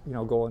when we were, you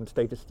know, going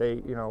state to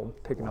state, you know,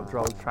 picking up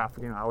drugs,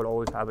 trafficking. I would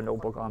always have a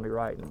notebook on me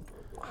writing.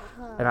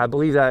 And I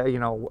believe that, you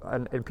know,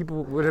 and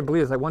people wouldn't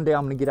believe it's like one day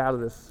I'm gonna get out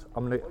of this.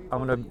 I'm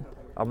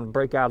gonna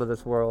break out of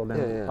this world,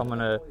 and I'm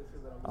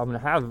gonna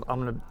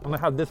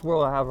have this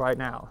world I have right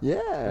now. Yeah.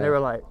 And they were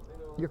like,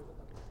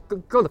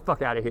 go the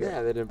fuck out of here.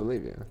 Yeah, they didn't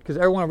believe you. Because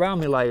everyone around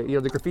me, like, you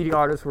know, the graffiti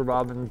artists were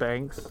robbing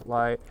banks.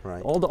 Like,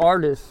 all the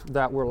artists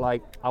that were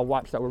like, I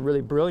watched that were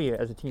really brilliant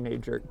as a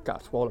teenager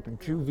got swallowed up in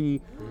juvie.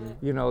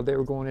 You know, they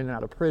were going in and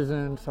out of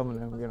prison. Some of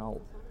them, you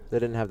know. They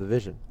didn't have the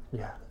vision.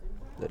 Yeah.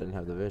 They didn't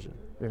have the vision.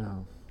 You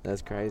know.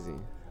 That's crazy.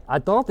 I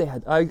thought they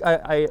had.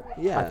 I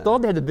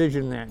thought they had the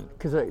vision then,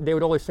 because they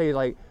would always say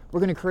like,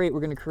 we're gonna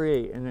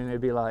create, and then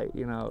they'd be like,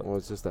 you know. Well,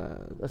 it's just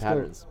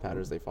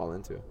patterns they fall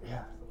into.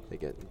 Yeah. They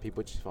get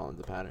people just fall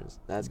into patterns.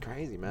 That's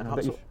crazy, man. How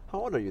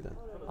old are you then?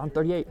 I'm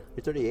 38.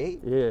 You're 38?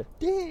 Yeah.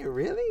 Dang,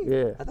 really?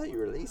 Yeah. I thought you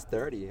were at least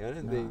 30. I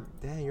didn't think.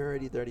 Dang, you're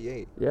already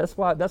 38. Yeah,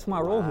 that's my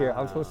role here.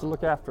 I'm supposed to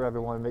look after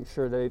everyone and make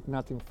sure that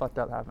nothing fucked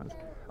up happens.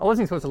 I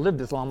wasn't supposed to live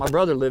this long. My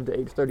brother lived to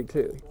age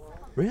 32.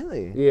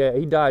 Really? Yeah,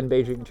 he died in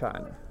Beijing,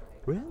 China.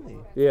 Really?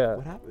 Yeah.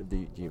 What happened?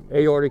 Do you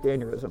aortic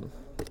aneurysm.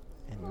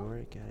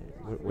 Aortic?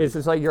 It's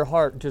just like your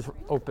heart just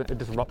it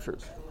just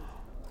ruptures.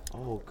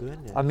 Oh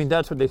goodness. I mean,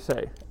 that's what they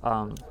say.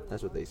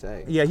 That's what they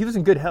say. Yeah, he was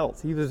in good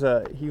health. He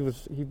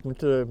went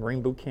to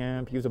Marine boot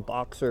camp. He was a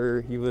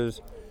boxer. He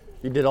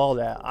did all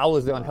that. I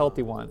was the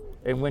unhealthy one.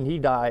 And when he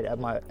died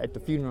at the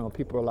funeral,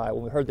 people were like,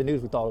 when we heard the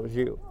news, we thought it was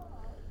you.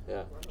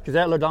 Yeah. Because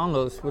that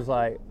Lodonlos was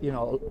like, you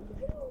know,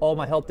 all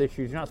my health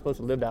issues. You're not supposed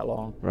to live that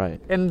long.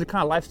 Right. And the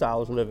kind of lifestyle I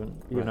was living,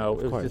 you know,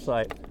 it was course. just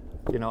like,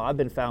 you know, I've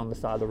been found on the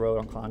side of the road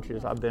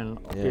unconscious. I've been,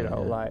 you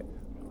know, like.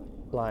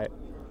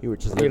 You were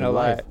just living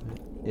life.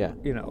 Yeah.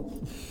 You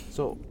know.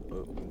 So,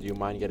 do you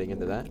mind getting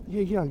into that?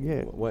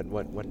 Yeah.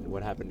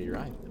 What happened to your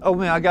eye? Oh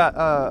man, I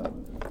got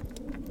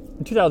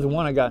in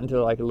 2001. I got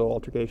into like a little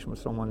altercation with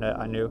someone that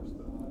I knew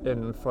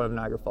in front of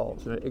Niagara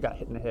Falls, and it got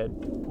hit in the head,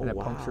 and it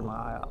punctured my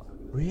eye out.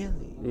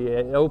 Really? Yeah,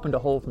 it opened a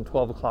hole from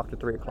 12 o'clock to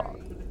 3 o'clock.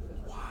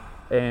 Wow.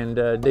 And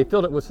they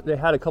filled it with. They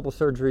had a couple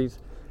surgeries.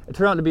 It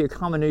turned out to be a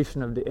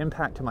combination of the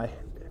impact to my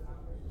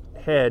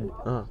head,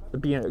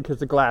 because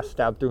the glass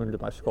stabbed through into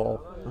my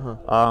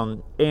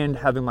skull, and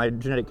having my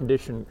genetic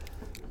condition.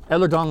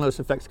 Ehlers-Danlos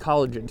affects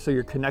collagen, so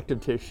your connective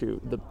tissue,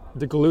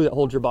 the glue that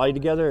holds your body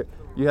together.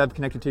 You have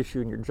connective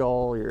tissue in your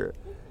jaw,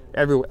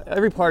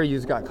 every part of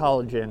you's got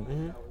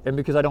collagen, and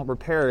because I don't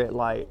repair it,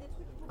 like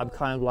I'm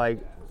kind of like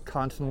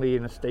constantly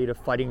in a state of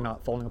fighting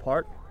not falling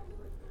apart.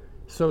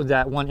 So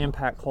that one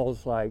impact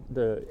caused like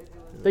the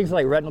things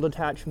like retinal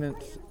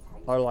detachments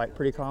are like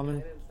pretty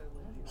common.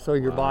 So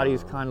your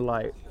body's kind of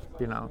like,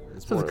 you know,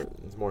 it's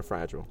more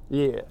fragile.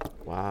 Yeah.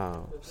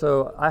 Wow.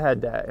 So I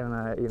had that, and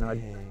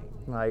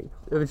like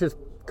it was just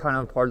kind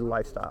of part of the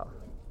lifestyle.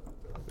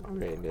 I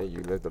mean, yeah,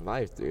 you lived a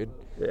life, dude.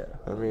 Yeah.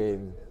 I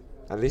mean,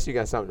 at least you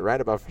got something to write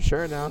about for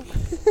sure now.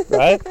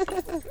 Right?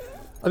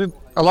 I mean,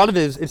 a lot of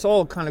it it's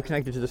all kind of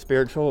connected to the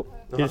spiritual.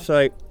 It's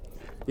like,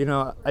 you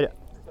know,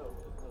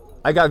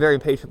 I got very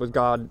impatient with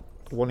God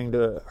wanting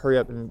to hurry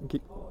up and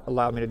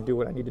allow me to do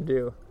what I need to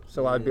do.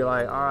 So I'd be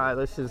like, all right,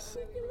 let's just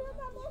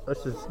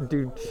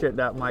do shit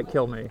that might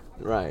kill me.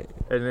 Right.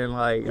 And then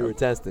like you were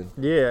testing.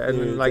 Yeah, and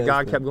then like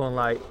God kept going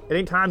like, it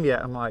ain't time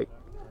yet. I'm like,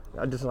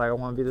 I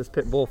want to be this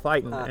pit bull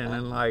fighting, and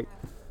then like,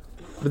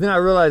 but then I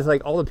realized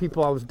like all the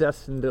people I was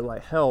destined to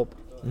like help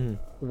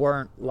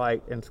weren't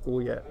like in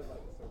school yet.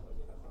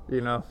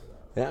 You know,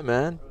 Yeah,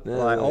 man. Yeah,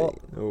 Like,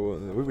 we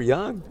were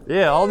young,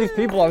 Yeah, all these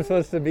people I'm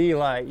supposed to be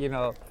like, you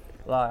know,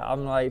 like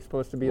I'm like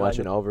supposed to be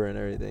watching like, over and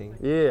everything.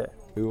 yeah,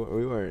 We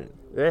weren't.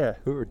 yeah,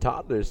 We were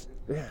toddlers.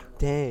 yeah.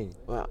 Dang.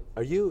 Wow.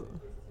 Are you?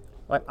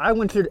 Like I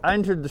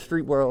entered the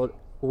street world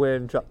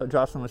when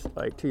Jocelyn was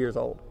like 2 years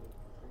old.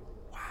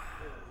 Wow.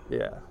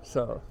 Yeah,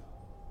 so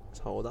That's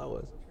how old I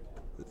was.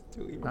 It's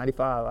too even.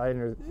 95. I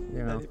entered, you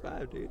know,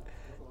 95, dude.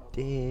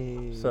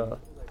 Dang. so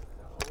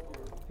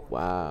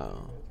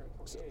Wow.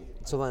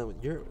 So like,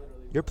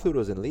 your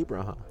Pluto's in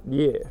Libra, huh?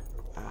 yeah,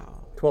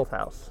 Wow. 12th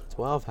house.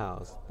 12th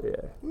house. Yeah,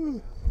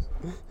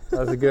 that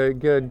was a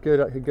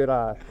good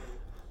eye.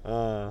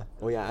 Well,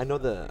 yeah, I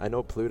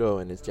know Pluto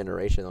and its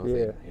generational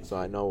Yeah. thing. So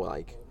I know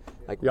like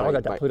Y'all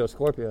got by, that Pluto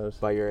Scorpios.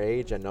 by your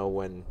age, I know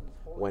when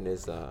where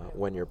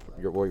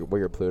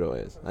your Pluto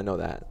is. I know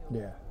that.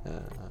 Yeah.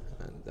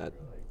 And that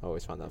I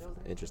always found that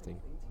interesting.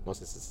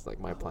 Mostly since it's like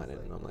my planet,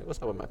 and I'm like,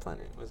 what's up with my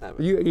planet? What's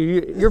happening?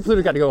 Your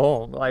Pluto got to go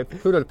home. Like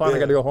Pluto finally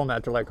got to go home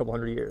after like a couple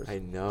hundred years. I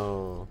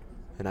know,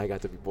 and I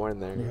got to be born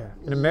there. Yeah.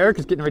 And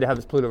America's getting ready to have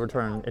this Pluto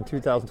return in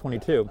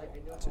 2022.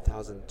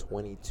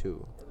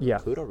 2022. Yeah.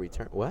 Pluto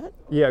return. What?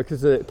 Yeah,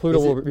 because Pluto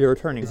Is it- will be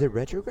returning. Is it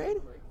retrograde?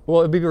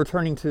 Well, it'll be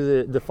returning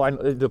to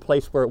the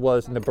place where it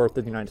was in the birth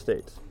of the United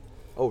States.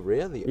 Oh,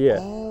 really? Yeah.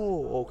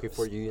 Oh, okay,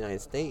 for the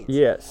United States.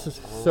 Yes.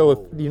 So Oh.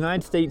 if the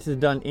United States has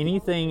done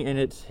anything in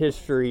its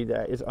history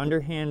that is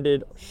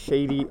underhanded,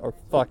 shady, or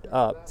fucked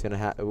up, It's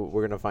gonna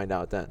we're gonna find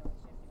out then.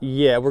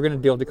 yeah, we're gonna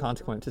deal with the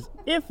consequences.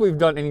 If we've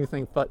done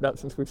anything fucked up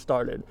since we've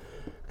started,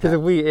 because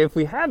if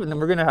we haven't, then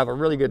we're gonna have a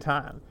really good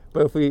time.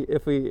 But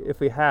if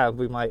we have,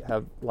 we might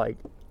have like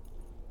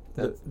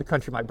the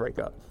country might break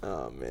up.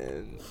 Oh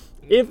man.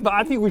 But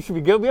I think we should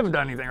be good. We haven't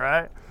done anything,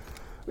 right?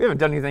 We haven't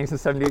done anything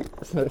since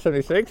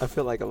 76. I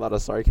feel like a lot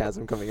of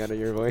sarcasm coming out of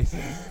your voice.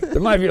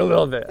 There might be a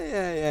little bit.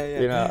 Yeah.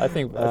 You know, I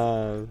think.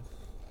 Well,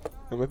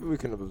 maybe we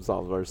can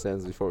absolve our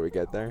sins before we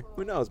get there.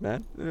 Who knows,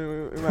 man?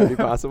 It might be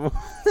possible.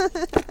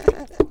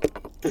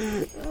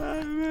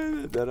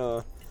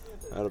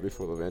 That'll be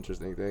full of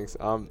interesting things.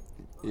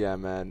 Yeah,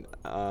 man.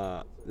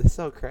 It's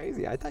so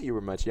crazy. I thought you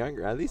were much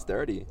younger, at least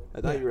 30.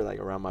 I thought you were like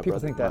around my People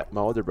brother, think that.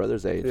 my older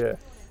brother's age. Yeah.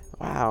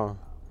 Wow,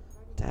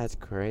 that's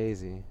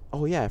crazy.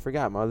 Oh yeah, I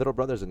forgot. My little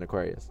brother's in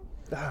Aquarius.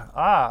 Okay.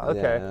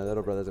 Yeah, my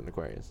little brother's in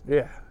Aquarius.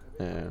 Yeah.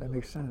 Yeah. That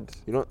makes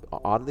sense. You know,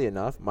 oddly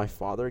enough, my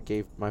father's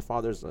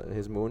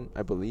his moon.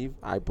 I believe.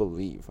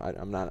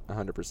 I'm not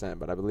 100%,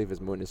 but I believe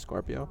his moon is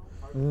Scorpio.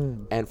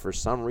 And for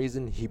some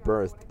reason, he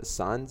birthed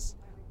sons,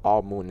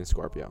 all moon in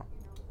Scorpio.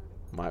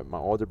 My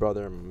older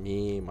brother,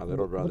 me, my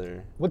little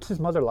brother. What's his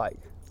mother like?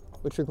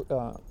 What's your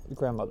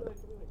grandmother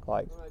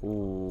like?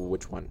 Ooh,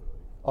 which one?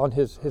 On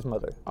his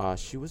mother.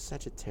 She was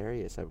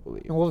Sagittarius, I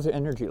believe. And what was the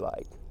energy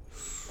like?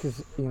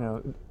 Because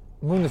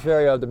Moon is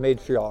very the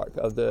matriarch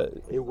of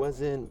the. It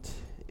wasn't.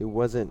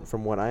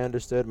 From what I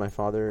understood, my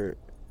father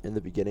in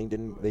the beginning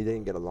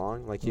didn't get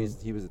along. Like he was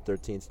the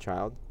 13th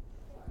child.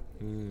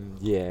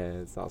 Yeah,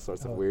 it's all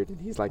sorts of weird.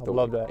 And he's like I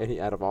love that. And he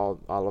out of all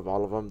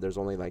of them, there's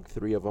only like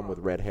 3 of them with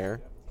red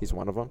hair. He's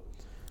one of them.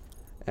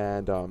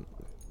 And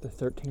The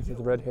 13th with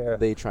red hair.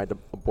 they tried to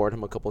abort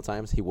him a couple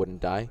times. He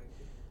wouldn't die.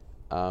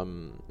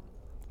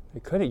 You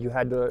couldn't. You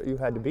had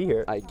to be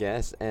here. I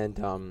guess. And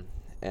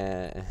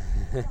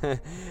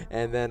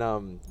and then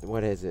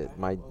what is it?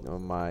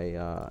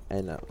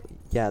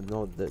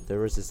 There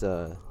was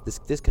this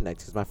disconnect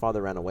because my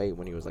father ran away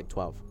when he was like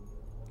 12.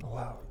 Oh,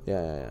 wow.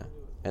 Yeah.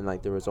 And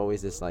like there was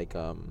always this like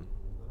I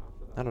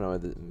don't know,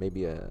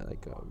 maybe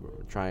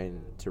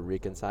trying to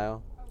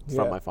reconcile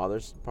from my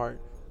father's part,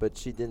 but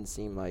she didn't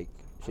seem like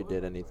she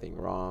did anything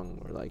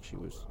wrong or like she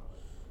was.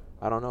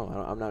 I don't know.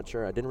 I'm not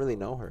sure. I didn't really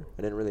know her.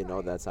 I didn't really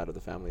know that side of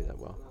the family that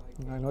well.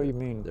 I know what you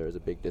mean. There was a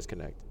big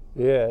disconnect.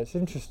 Yeah, it's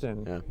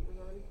interesting. Yeah.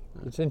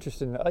 It's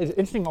interesting. It's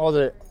interesting all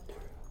the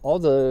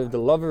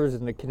lovers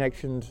and the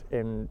connections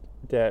and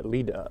that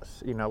lead to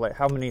us. Like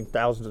how many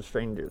thousands of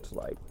strangers,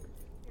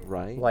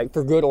 Right.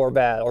 For good or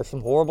bad, or some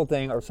horrible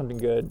thing or something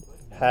good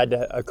had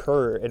to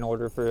occur in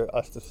order for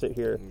us to sit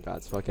here.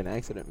 God's fucking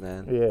accident,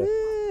 man. Yeah.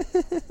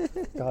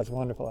 God's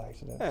wonderful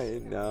accident. I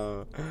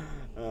know.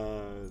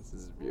 This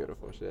is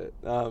beautiful shit.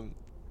 Well,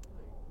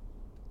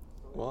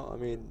 I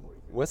mean,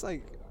 what's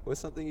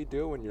something you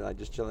do when you're like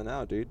just chilling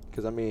out, dude?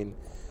 Because I mean,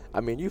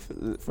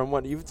 from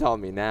what you've told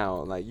me now,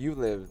 like you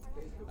lived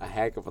a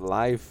heck of a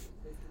life.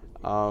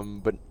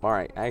 But all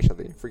right,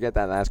 actually, forget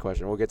that last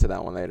question. We'll get to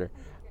that one later.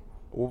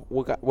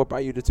 What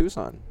brought you to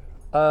Tucson?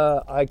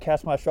 I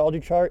cast my astrology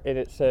chart, and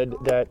it said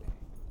that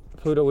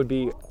Pluto would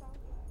be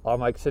on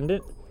my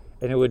ascendant,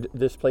 and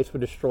this place would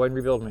destroy and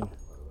rebuild me.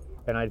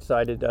 And I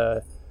decided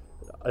that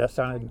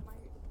sounded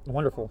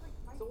wonderful.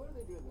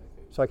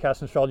 So I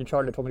cast an astrology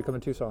chart, and it told me to come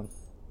to Tucson.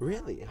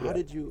 Really? How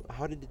did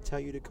it tell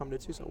you to come to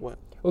Tucson? What?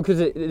 Well, because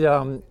it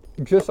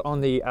just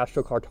on the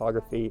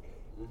astrocartography,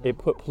 it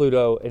put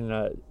Pluto in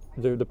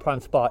the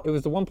prime spot. It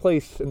was the one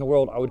place in the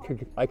world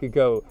I could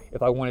go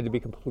if I wanted to be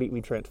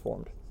completely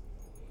transformed.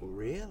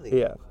 Really?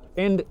 Yeah,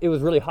 and it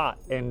was really hot,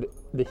 and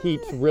the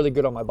heat's really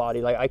good on my body.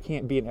 Like I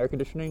can't be in air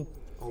conditioning,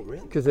 Oh,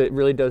 really? because it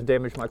really does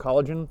damage my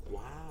collagen.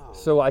 Wow.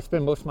 So I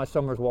spend most of my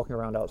summers walking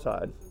around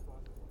outside,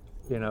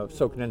 you know,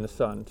 soaking in the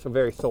sun. So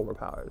very solar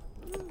powered.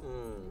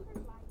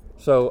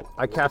 So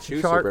I cast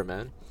a chart.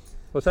 Superman.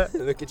 What's that?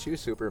 Look at you,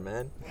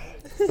 Superman.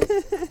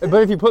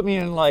 But if you put me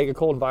in like a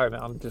cold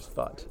environment, I'm just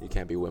fucked. You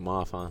can't be Wim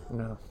Hof, huh?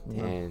 No.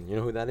 And you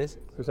know who that is?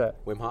 Who's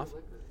that? Wim Hof.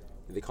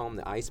 They call him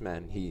the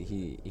Iceman.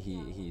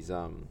 He's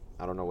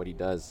I don't know what he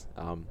does,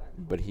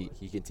 but he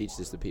can teach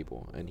this to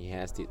people, and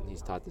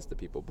he's taught this to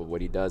people. But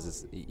what he does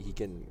is he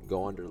can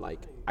go under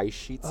like ice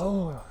sheets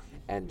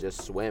and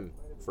just swim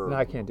for No,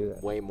 I can't do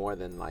that. way more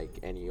than like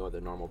any other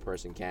normal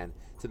person can,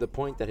 to the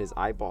point that his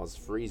eyeballs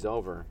freeze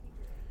over,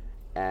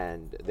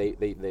 and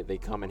they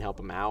come and help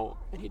him out,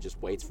 and he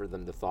just waits for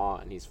them to thaw,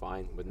 and he's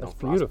fine with no That's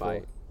beautiful.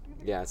 frostbite.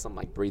 Yeah, it's some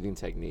like breathing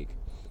technique.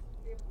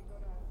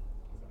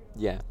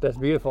 Yeah. That's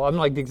beautiful. I'm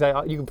like the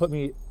exact. You can put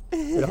me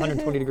in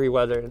 120 degree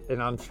weather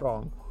and I'm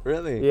strong.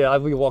 Really? Yeah, I'll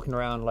be walking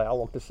around like I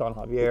walk to San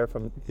Javier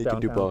from He downtown.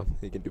 can do both.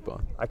 He can do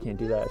both. I can't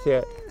do that. So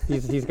yeah,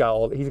 he's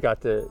got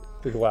the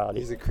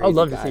duality. He's a crazy I'd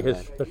love guy, to see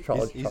his man.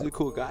 astrology He's chart. a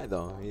cool guy,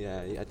 though.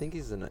 Yeah, I think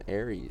he's an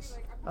Aries.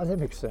 Oh, that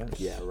makes sense.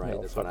 Yeah, right,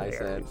 that's what I fucking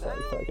said. Aries,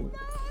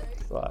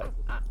 like,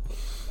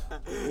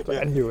 fucking,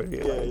 I knew it'd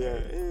be like,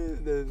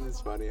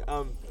 That's funny.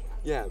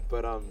 Yeah,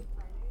 but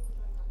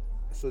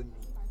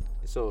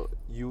so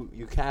you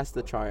cast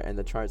the chart, and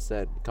the chart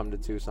said, "Come to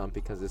Tucson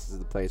because this is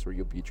the place where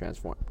you'll be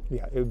transformed."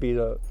 yeah, it would be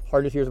the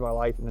hardest years of my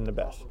life and then the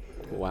best.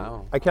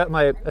 Wow. I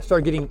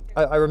started getting.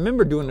 I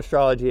remember doing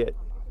astrology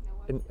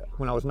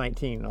when I was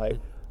 19. I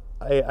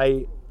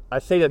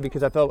say that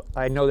because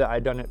I know that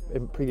I'd done it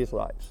in previous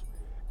lives,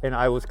 and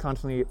I was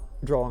constantly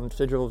drawing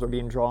sigils or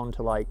being drawn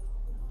to like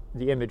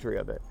the imagery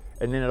of it,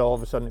 and then all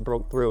of a sudden it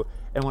broke through.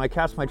 And when I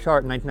cast my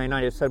chart in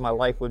 1999, it said my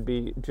life would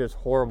be just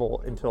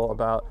horrible until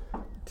about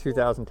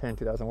 2010,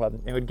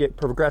 2011. It would get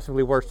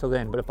progressively worse till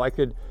then. But if I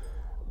could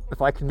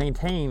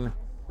maintain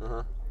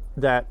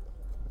that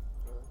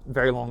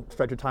very long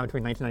stretch of time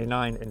between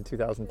 1999 and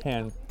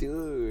 2010,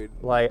 Dude.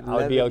 like I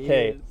would be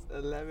okay.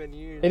 11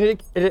 years.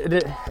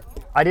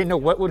 I didn't know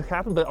what would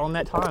happen, but on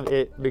that time,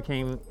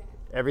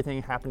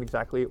 everything happened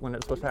exactly when it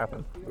was supposed to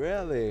happen.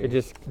 Really? It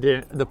just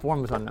didn't. The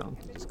form was unknown.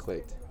 It just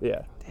clicked.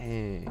 Yeah,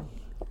 Dang.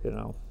 you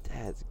know.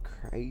 That's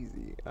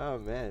crazy. Oh,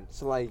 man.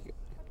 So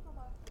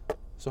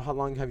how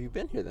long have you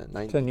been here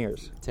then? 10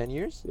 years. 10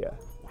 years? Yeah.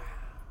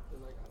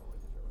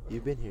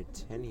 You've been here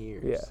 10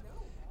 years. Yeah.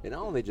 And I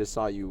only just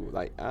saw you,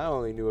 I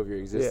only knew of your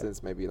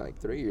existence maybe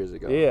 3 years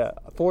ago. Yeah.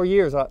 4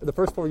 years. The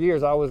first 4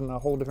 years, I was in a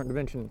whole different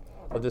dimension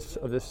of this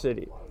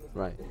city.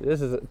 Right.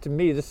 This is to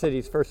me, this city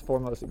is first and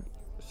foremost a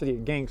city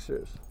of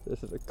gangsters.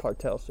 This is a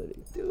cartel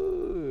city.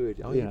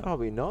 Dude. Oh, Yeah. you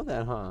probably know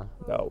that, huh?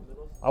 No,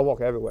 I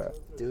walk everywhere.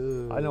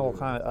 Dude. I know all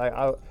kind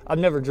of. I've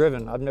never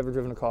driven. I've never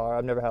driven a car.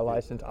 I've never had a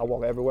license. I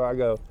walk everywhere I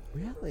go.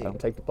 Really? I don't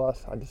take the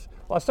bus.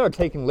 I started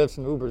taking Lyfts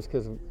and Ubers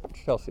because of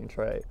Chelsea and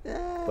Trey.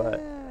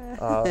 But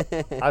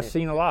I've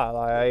seen a lot.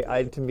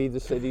 To me, the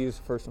city is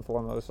first and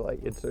foremost like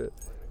it's a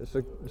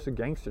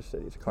gangster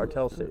city. It's a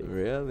cartel city.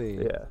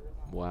 Really? Yeah.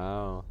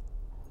 Wow.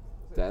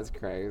 That's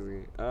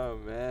crazy. Oh,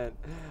 man.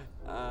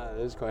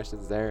 There's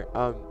questions there.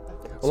 A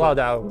lot of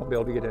that I won't be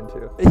able to get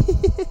into.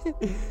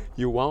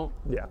 You won't?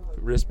 Yeah.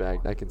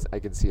 Respect. I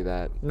can see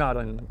that. Not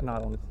on.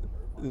 Not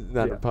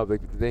Yeah. a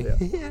public thing.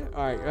 Yeah.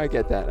 All right, I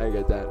get that.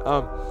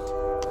 All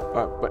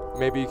right, but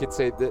maybe you could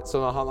say that.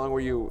 So how long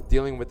were you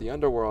dealing with the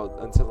underworld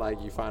until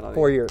you finally?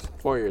 4 years.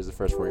 4 years. The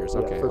first 4 years.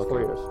 Yeah, Okay. first okay. 4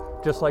 years.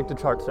 Just like the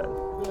chart said.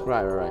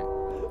 Right.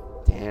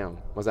 Damn.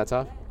 Was that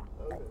tough?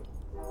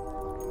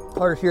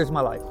 Hardest years of my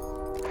life.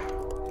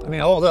 I mean,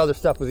 all the other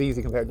stuff was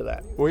easy compared to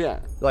that. Well,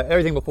 yeah. Like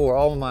everything before,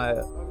 all of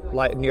my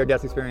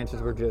near-death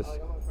experiences were just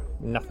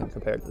nothing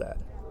compared to that.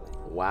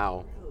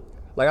 Wow.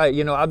 Like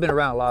I've been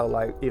around a lot of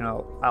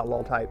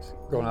outlaw types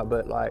growing up,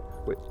 but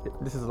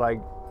this is like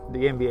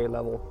the NBA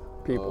level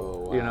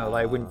people. Oh,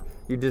 wow. When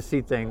you just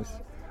see things.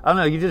 I don't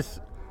know.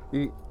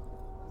 You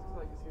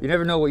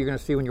never know what you're gonna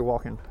see when you're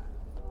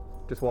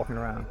just walking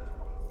around.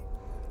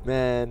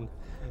 Man.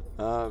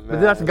 But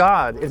that's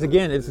God.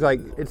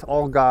 It's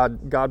all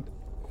God.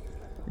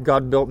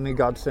 God built me.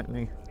 God sent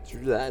me.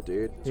 True that,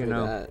 dude. True You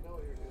know. that.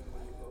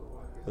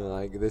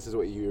 This is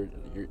what you're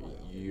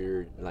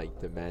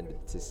demanded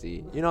to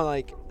see.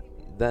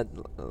 That.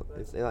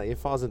 It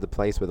falls into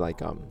place with I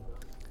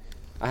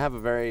have a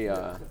very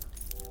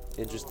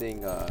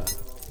interesting.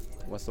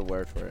 What's the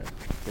word for it?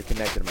 You're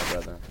connected, my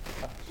brother.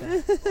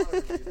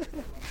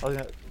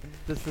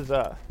 This is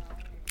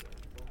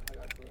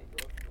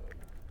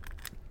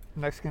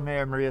Mexican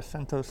Mayor Maria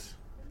Santos.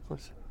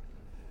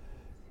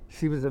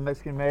 She was a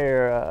Mexican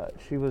mayor.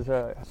 She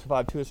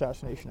survived 2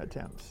 assassination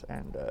attempts,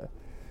 and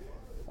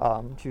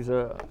she was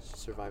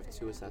Survived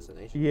 2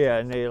 assassinations. yeah,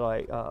 and they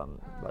by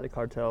the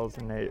cartels,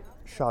 and they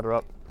shot her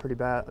up pretty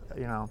bad.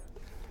 They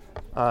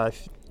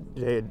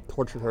had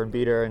tortured her and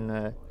beat her, and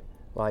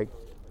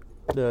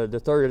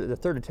the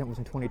third attempt was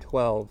in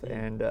 2012,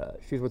 and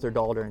she was with her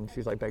daughter, and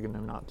she's begging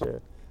them not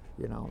to,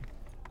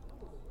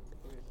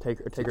 take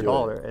her do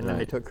daughter, it, and then they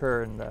right. took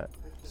her, and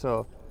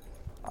so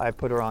I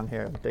put her on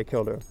here. They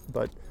killed her,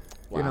 but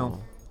you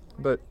know,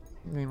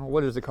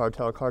 what is the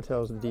cartel?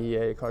 Cartel's the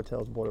DEA,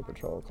 cartel's Border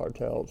Patrol,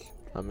 cartels.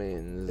 I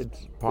mean,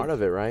 it's part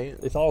of it, right?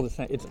 It's all the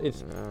same.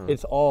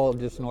 It's all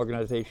just an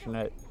organization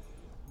that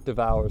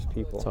devours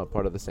people. It's all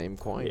part of the same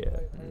coin. Yeah.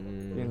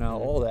 You know,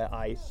 all that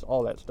ICE,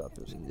 all that stuff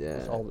is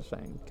it's all the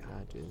same.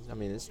 God, dude. I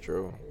mean, it's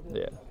true.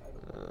 Yeah.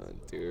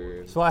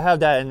 Dude. So I have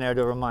that in there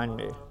to remind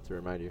me. To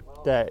remind you.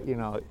 That, you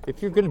know,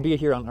 if you're going to be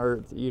here on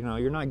Earth, you know,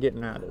 you're not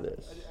getting out of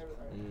this.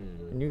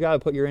 And you got to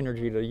put your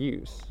energy to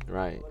use.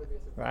 Right.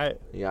 Right?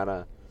 You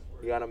gotta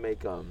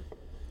make,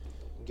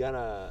 you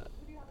gotta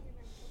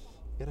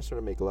sort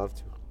of make love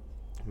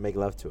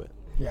to it.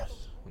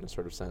 Yes. In a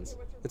sort of sense.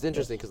 It's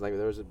interesting because like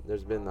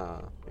there's been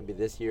maybe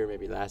this year,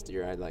 maybe last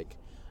year,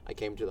 I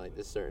came to like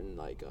this certain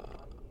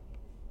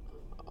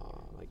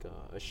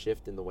a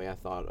shift in the way I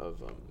thought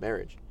of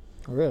marriage.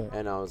 Really?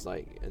 And I was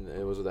like, and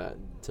it was that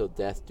till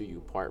death do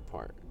you part.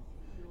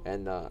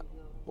 And well,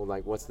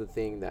 like what's the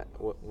thing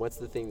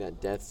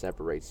that death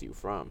separates you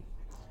from?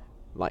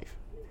 Life.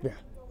 Yeah.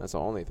 That's the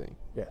only thing.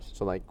 Yes.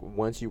 So like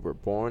once you were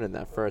born and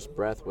that first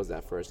breath was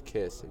that first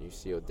kiss and you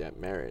sealed that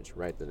marriage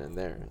right then and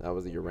there. That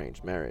was the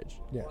arranged marriage.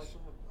 Yes.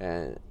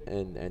 And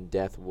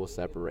death will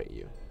separate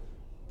you.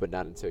 But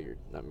not until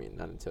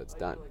it's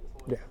done.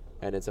 Yeah.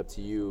 And it's up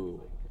to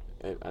you,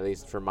 at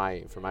least from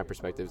my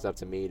perspective, it's up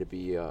to me to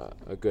be a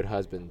good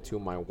husband to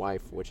my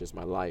wife, which is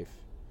my life.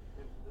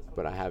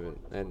 But I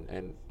haven't,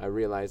 and I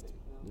realized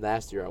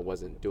last year I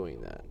wasn't doing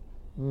that.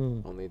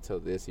 Only until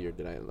this year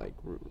did I like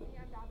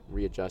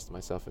readjust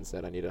myself and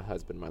said I need a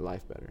husband my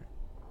life better.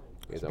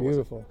 Because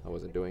beautiful. I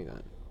wasn't doing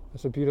that.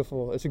 It's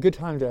a good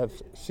time to have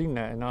seen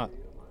that and not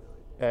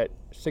at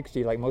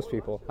 60 like most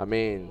people. I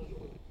mean,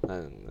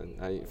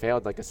 I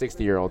failed like a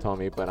 60-year-old told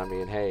me, but I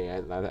mean, hey,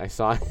 I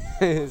saw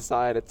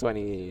saw it at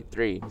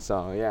 23,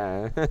 so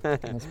yeah.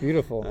 That's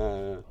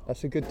beautiful.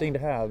 That's a good thing to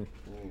have,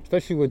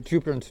 especially with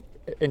Jupiter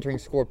entering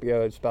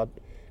Scorpio.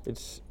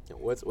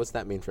 What's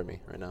that mean for me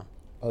right now?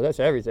 Oh,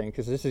 that's everything,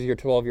 because this is your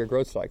 12-year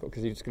growth cycle,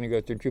 because you're just going to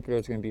go through, Jupiter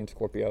is going to be in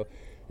Scorpio.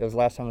 It was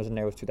last time I was in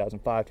there was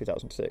 2005,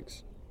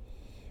 2006.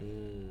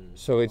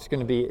 So it's going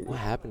to be... What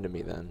happened to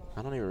me then?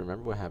 I don't even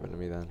remember what happened to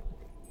me then.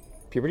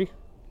 Puberty?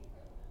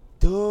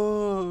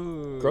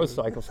 Dude. Growth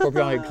cycle.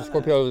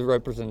 Scorpio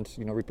represents,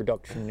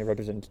 reproduction. It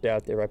represents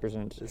death. It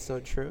represents... It's so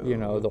true.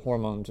 The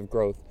hormones of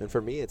growth. And for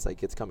me, it's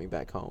like it's coming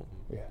back home.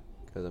 Yeah.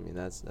 Because, I mean,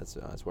 that's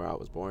where I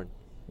was born.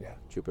 Yeah.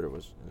 Jupiter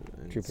was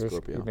in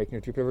Scorpio. You're making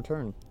a Jupiter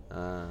return.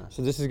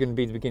 So this is going to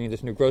be the beginning of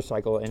this new growth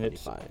cycle, and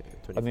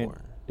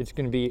 24. It's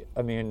going to be,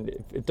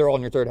 if they're all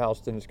in your third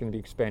house, then it's going to be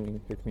expanding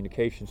your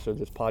communication. So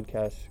this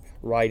podcast,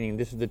 writing,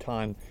 this is the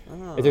time.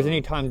 If there's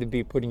any time to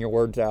be putting your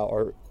words out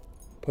or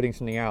putting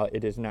something out,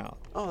 it is now.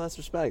 Oh, that's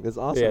respect. That's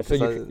awesome. Yeah, so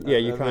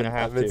you kind of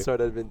have to. I've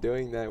sort of been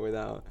doing that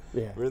without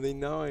really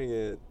knowing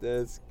it.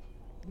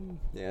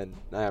 I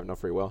have no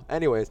free will.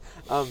 Anyways,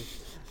 I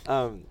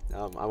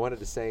wanted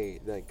to say,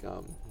 like,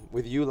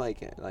 with you,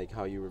 like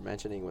how you were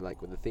mentioning with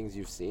the things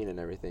you've seen and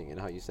everything, and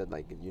how you said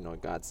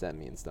God sent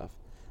me and stuff.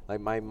 Like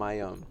my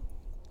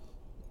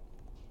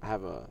I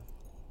have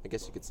I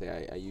guess you could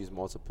say I use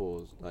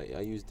multiples. Like I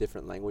use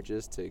different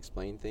languages to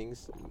explain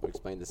things,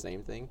 explain the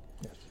same thing.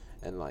 Yes.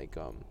 And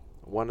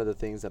one of the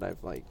things that I've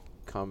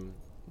come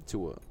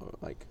to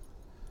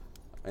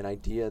an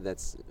idea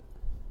that's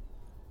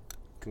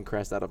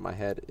compressed out of my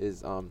head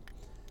is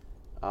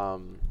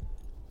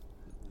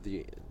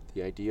the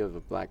idea of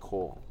a black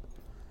hole,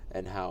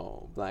 and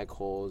how black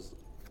holes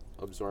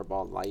absorb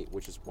all light,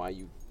 which is why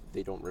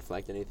they don't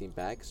reflect anything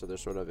back, so they're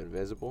sort of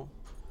invisible.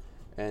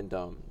 And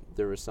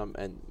there was some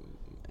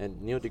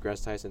and Neil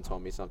deGrasse Tyson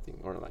told me something,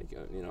 or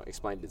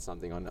explained it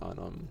something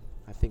on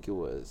I think it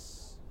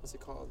was, what's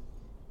it called,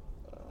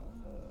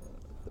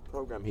 the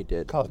program he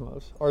did,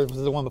 Cosmos, or was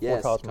it the one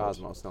before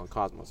Cosmos?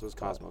 Cosmos. It was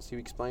Cosmos. He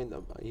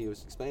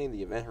was explaining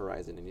the event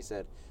horizon, and he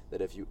said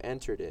that if you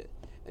entered it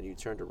and you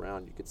turned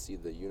around, you could see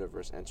the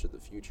universe enter the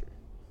future.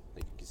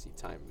 Like you could see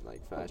time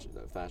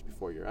flash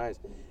before your eyes.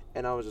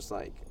 And I was just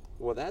like,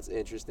 well, that's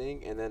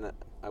interesting. And then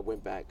I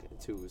went back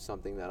to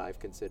something that I've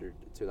considered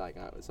to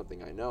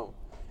something I know,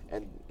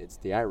 and it's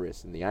the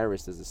iris. And the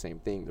iris is the same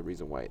thing. The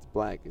reason why it's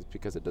black is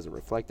because it doesn't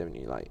reflect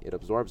any light. It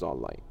absorbs all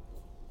light.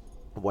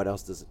 What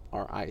else does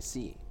our eye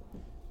see?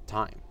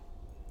 Time.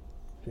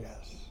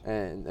 Yes.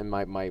 And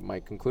my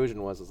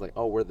conclusion was like,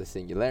 oh, we're the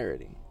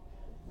singularity.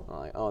 I'm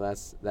like, oh,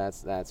 that's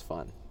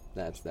fun.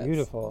 That's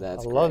beautiful.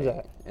 That's I great. love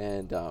that.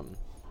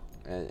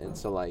 And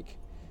so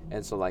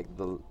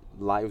the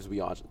lives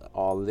we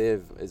all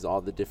live is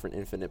all the different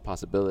infinite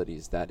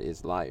possibilities that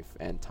is life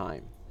and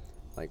time.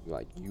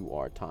 Like you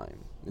are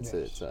time. It's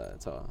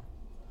an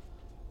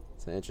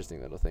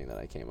interesting little thing that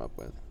I came up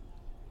with.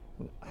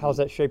 How's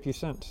that shaped you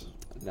since?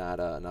 Not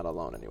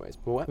alone, anyways.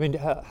 But what? I mean,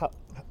 how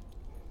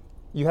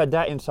you had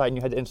that insight, and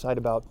you had the insight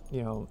about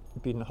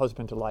being a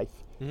husband to life.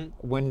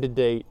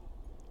 Mm-hmm.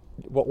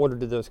 What order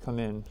did those come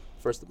in?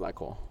 First, the black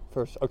hole.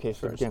 First, okay.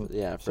 So again,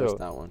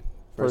 that one.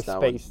 First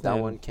space. That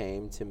one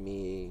came to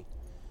me,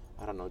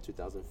 I don't know,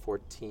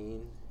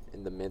 2014,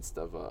 in the midst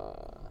of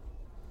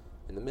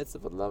in the midst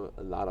of a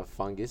lot of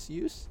fungus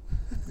use.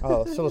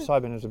 Oh,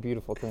 psilocybin is a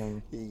beautiful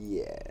thing.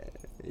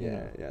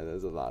 Yeah.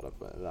 There's a lot of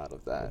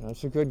that. You know,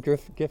 it's a good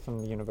gift from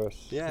the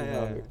universe. Yeah, you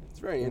know, it's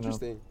very you know.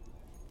 interesting.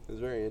 It's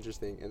very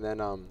interesting. And then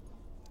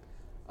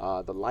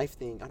the life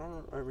thing.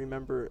 I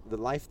remember the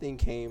life thing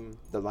came.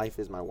 The life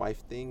is my wife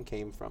thing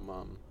came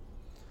from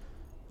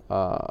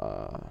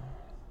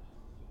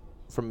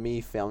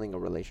me failing a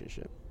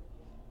relationship,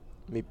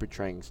 me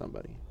betraying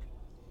somebody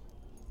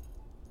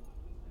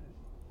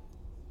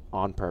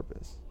on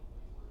purpose,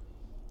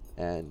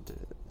 and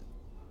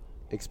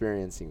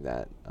experiencing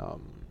that.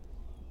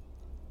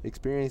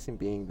 Experiencing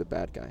being the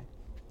bad guy.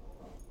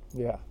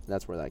 Yeah.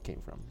 That's where that came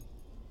from.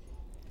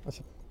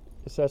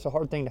 That's a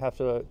hard thing to have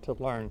to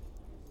learn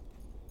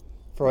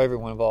for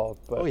everyone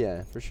involved. But, Oh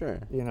yeah, for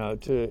sure. You know,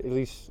 to at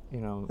least, you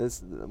know.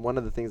 This one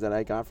of the things that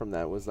I got from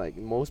that was like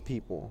most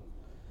people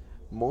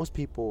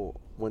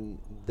when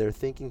they're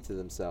thinking to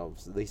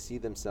themselves, they see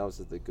themselves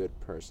as the good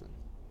person,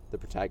 the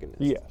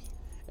protagonist. Yes.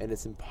 And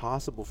it's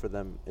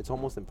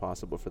almost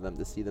impossible for them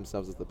to see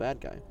themselves as the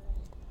bad guy.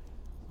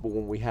 But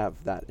when we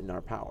have that in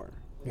our power.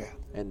 Yeah.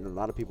 And a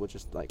lot of people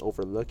just like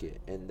overlook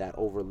it, and that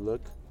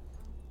overlook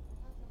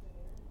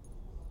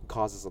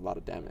causes a lot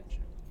of damage.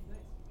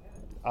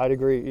 I'd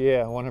agree.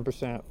 Yeah,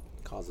 100%.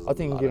 Causes I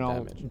think, a lot you of know,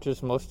 damage.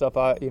 just most stuff,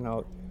 I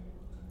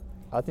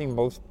think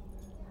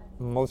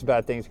most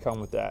bad things come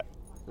with that.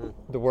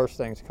 The worst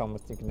things come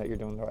with thinking that you're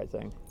doing the right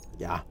thing.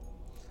 Yeah,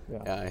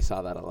 I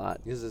saw that a lot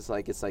because it's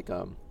like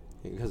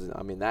because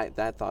I mean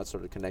that thought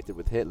sort of connected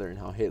with Hitler and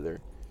how Hitler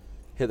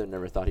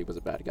never thought he was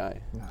a bad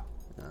guy. No.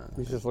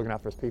 He's just looking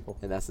out for his people.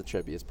 And that's the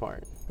trippiest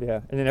part.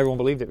 Yeah, and then everyone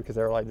believed it because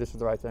they were like, "This is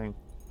the right thing."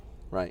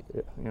 Right.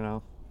 You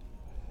know,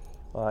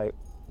 like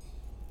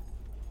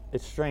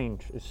it's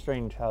strange. It's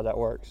strange how that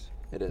works.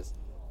 It is.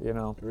 You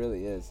know. It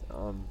really is.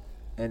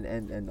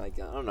 And like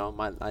I don't know,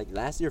 my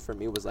last year for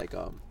me was like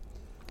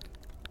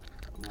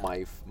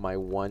my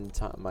one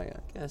time I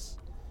guess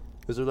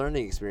it was a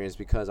learning experience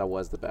because I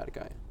was the bad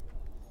guy.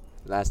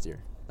 Last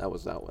year. That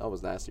was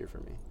last year for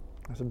me.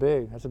 That's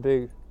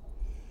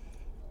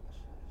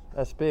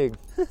big.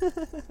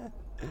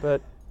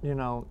 But, you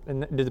know,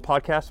 and did the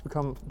podcast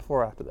become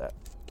before or after that?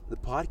 The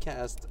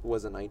podcast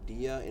was an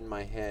idea in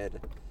my head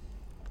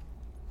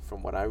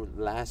from what I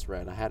last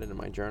read. I had it in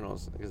my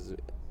journals because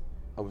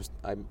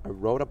I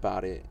wrote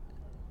about it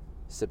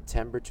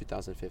September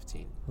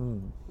 2015.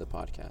 The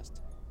podcast.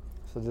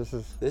 So this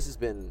has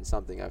been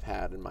something I've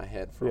had in my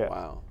head for a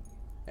while,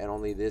 and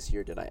only this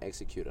year did I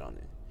execute on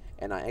it.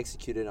 And I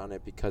executed on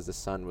it because the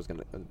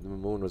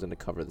moon was gonna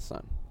cover the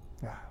sun.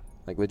 Yeah.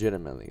 Like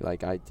legitimately,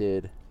 like I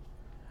did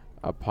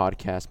a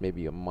podcast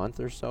maybe a month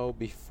or so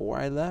before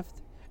I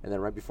left, and then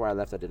right before I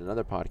left I did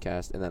another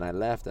podcast, and then I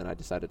left and I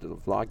decided to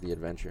vlog the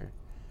adventure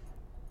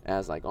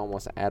as like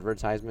almost an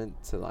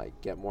advertisement to like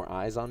get more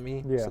eyes on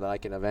me, so that I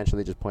can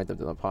eventually just point them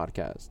to the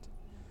podcast.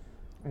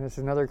 And it's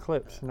another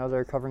eclipse,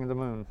 another covering of the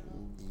moon.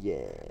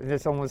 Yeah. And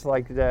it's almost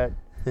like that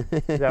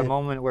that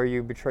moment where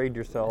you betrayed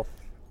yourself.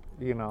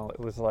 You know, it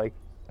was like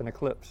an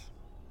eclipse.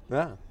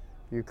 Yeah.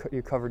 You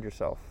covered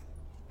yourself.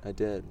 I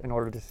did. In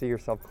order to see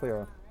yourself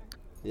clearer.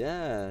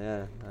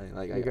 Yeah.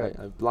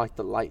 I blocked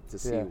the light to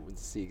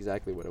see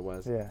exactly what it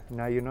was. Yeah.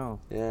 Now you know.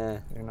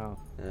 Yeah. You know.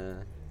 Yeah.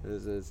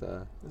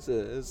 This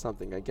is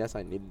something I guess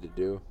I needed to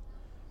do,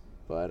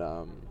 but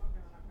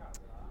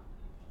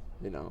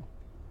you know,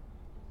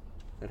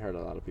 it hurt a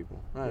lot of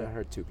people. I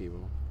hurt two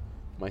people,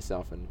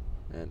 myself and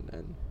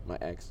my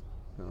ex.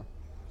 You know.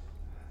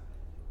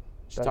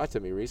 She talked to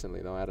me recently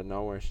though, out of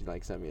nowhere. She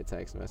like sent me a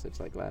text message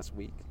like last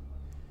week.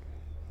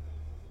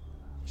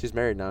 She's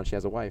married now and she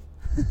has a wife.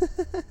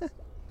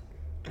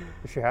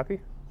 Is she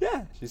happy?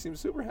 Yeah, she seems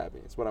super happy.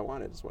 It's what I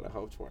wanted. It's what I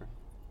hoped for.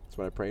 It's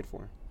what I prayed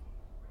for.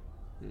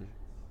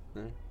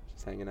 Yeah,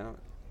 she's hanging out,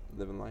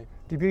 living life.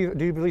 Do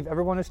you believe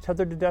everyone is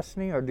tethered to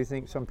destiny, or do you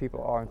think some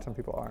people are and some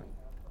people aren't?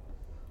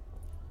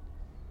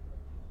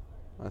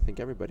 I think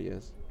everybody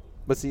is.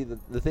 But see,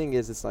 the thing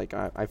is, it's like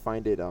I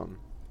find it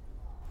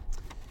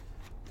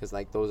because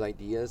like those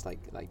ideas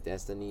like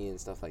destiny and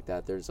stuff like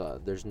that, there's also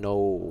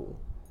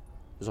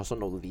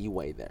no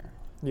leeway there.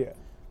 Yeah.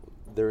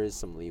 There is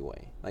some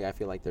leeway. Like I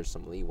feel like there's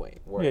some leeway.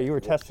 You were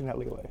testing that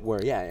leeway. You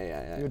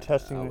were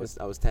testing it.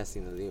 I was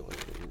testing the leeway.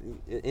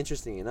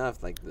 Interesting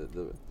enough, like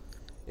the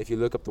if you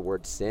look up the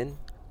word sin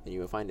and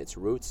you find its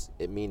roots,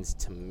 it means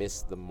to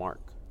miss the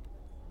mark.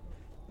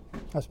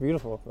 That's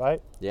beautiful,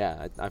 right?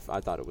 Yeah, I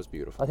thought it was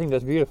beautiful. I think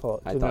that's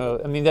beautiful. I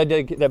mean,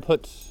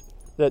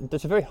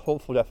 that's a very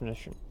hopeful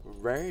definition.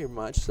 Very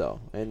much so,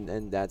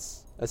 and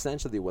that's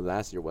essentially what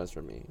last year was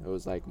for me. It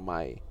was like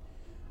my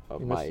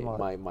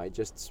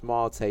just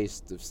small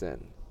taste of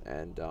sin,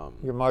 and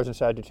your Mars and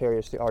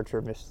Sagittarius, the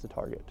archer, missed the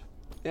target.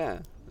 Yeah,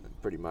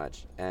 pretty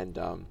much, and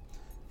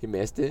he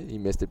missed it. He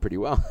missed it pretty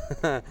well.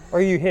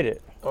 Or you hit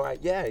it. All right,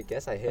 yeah, I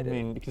guess I hit it. I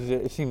mean, because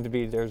it seemed to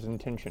be there's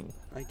intention.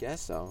 I guess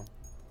so.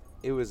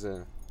 It was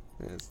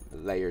there's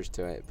layers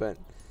to it, but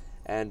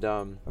And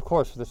Of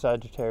course, with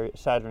the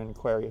Saturn and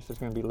Aquarius, there's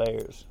going to be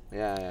layers.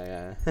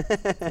 yeah.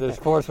 There's,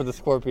 of course, with the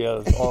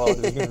Scorpios,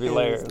 there's going to be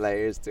layers. There's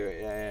layers to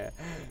it,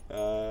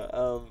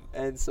 yeah.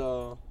 And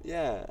so,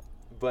 yeah,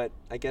 but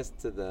I guess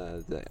to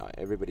the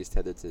everybody's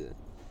tethered to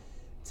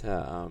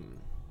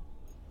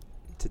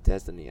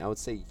destiny. I would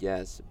say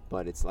yes,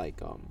 but it's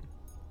like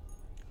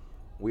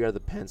we are the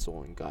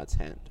pencil in God's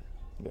hand.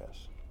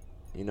 Yes.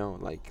 You know,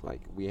 like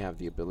we have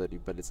the ability,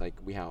 but it's like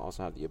we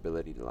also have the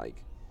ability to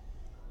like,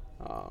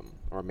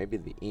 or maybe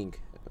the ink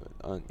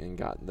in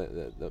God,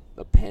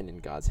 the pen in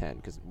God's hand,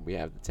 because we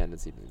have the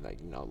tendency to like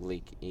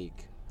leak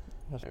ink.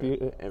 That's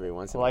beautiful. Every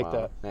once in I a like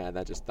while. that. Yeah,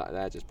 that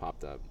just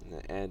popped up,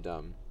 and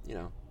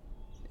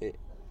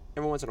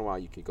every once in a while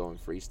you could go and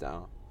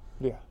freestyle.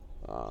 Yeah.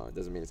 It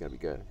doesn't mean it's gonna be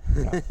good.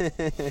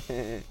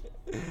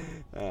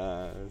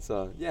 No.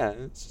 So yeah,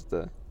 it's just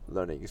a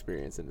learning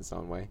experience in its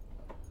own way.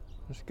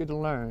 It's good to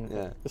learn.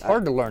 Yeah. It's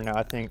hard to learn now,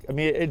 I think. I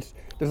mean,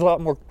 there's a lot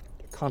more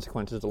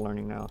consequences to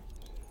learning now.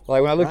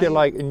 Like when I look at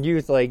like in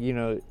youth, like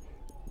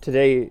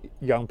today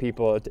young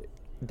people,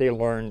 they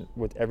learn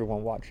with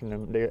everyone watching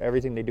them.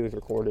 Everything they do is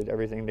recorded.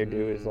 Everything they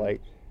do is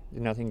like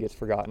nothing gets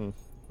forgotten.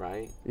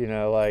 Right.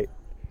 Like,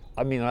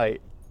 I mean,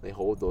 like they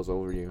hold those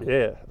over you.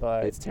 Yeah.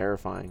 Like it's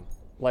terrifying.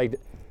 Like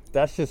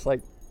that's just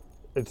like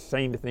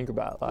insane to think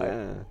about. Like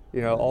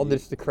yeah. All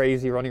this the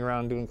crazy running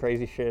around doing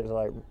crazy shit is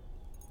like.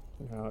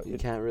 You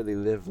can't really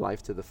live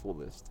life to the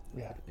fullest.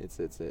 Yeah. It's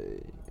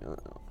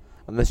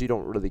unless you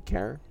don't really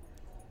care,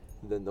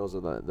 then those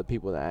are the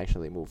people that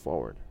actually move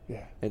forward.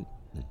 Yeah. And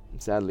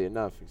sadly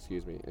enough,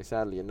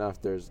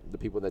 there's the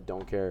people that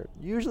don't care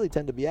usually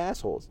tend to be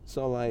assholes.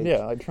 So like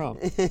like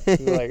Trump. He's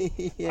like,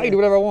 I can do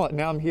whatever I want.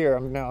 Now I'm here.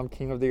 I'm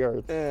king of the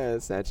earth. Yeah,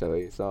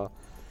 essentially. So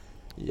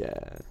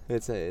yeah,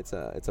 it's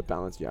a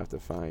balance you have to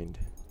find,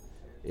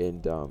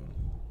 and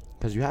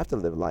because you have to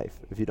live life.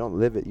 If you don't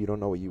live it, you don't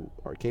know what you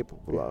are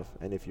capable of.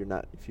 And if you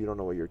don't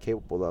know what you're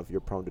capable of,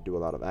 you're prone to do a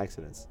lot of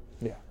accidents.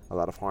 Yeah. A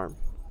lot of harm.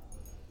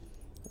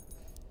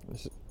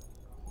 It's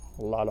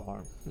a lot of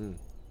harm.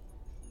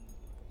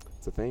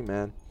 It's a thing,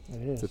 man. It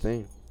is. It's a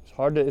thing.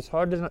 It's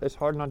hard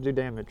not to do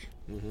damage.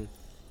 Mm-hmm.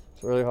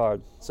 It's really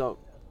hard. So,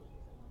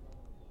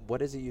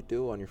 what is it you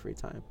do on your free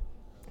time?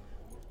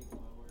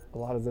 A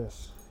lot of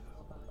this.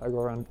 I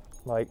go around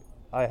like.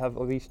 I have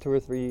at least 2 or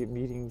 3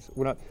 meetings.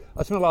 When I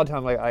spend a lot of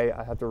time, like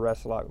I have to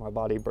rest a lot. My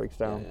body breaks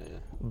down. Yeah.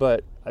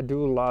 But I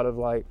do a lot of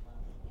I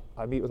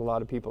meet with a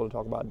lot of people to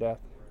talk about death.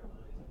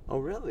 Oh,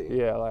 really?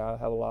 Yeah, like I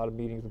have a lot of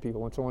meetings with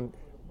people. When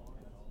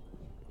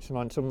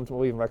someone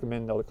will even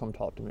recommend they'll come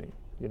talk to me.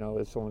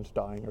 If someone's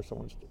dying or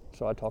so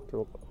I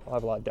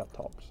have a lot of death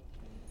talks.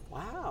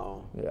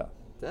 Wow. Yeah.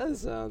 That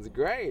sounds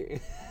great.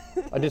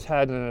 I just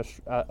had an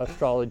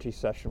astrology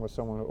session with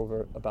someone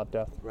over about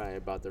death. Right,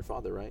 about their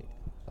father, right?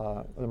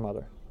 The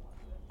mother.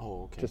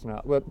 Oh, okay. Just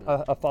now. Well,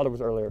 a father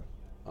was earlier.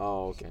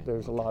 Oh, okay. So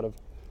there's a lot of,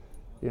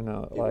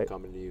 people like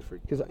coming to you for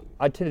because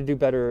I tend to do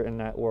better in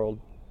that world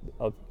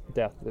of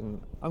death,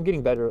 and I'm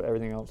getting better at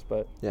everything else.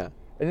 But yeah.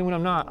 And then when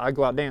I'm not, I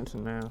go out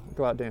dancing now.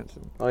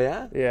 Oh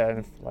yeah. Yeah,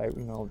 and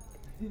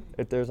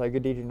if there's like a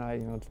DJ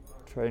night,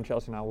 Trey and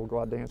Chelsea and I will go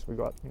out dance. We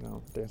go out,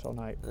 dance all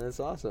night. That's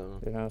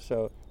awesome.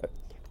 So.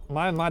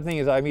 My thing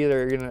is I'm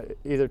either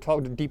gonna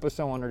talk deep with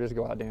someone or just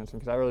go out dancing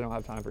because I really don't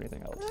have time for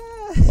anything else.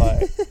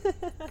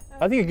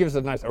 I think it gives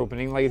a nice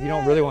opening. Like if you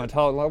don't really want to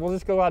talk, we'll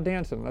just go out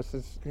dancing. Let's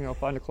just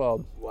find a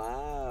club.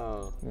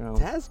 Wow,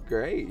 that's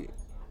great.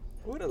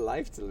 What a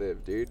life to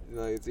live, dude.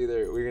 Like it's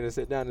either we're gonna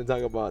sit down and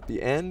talk about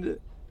the end,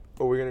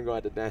 or we're gonna go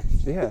out to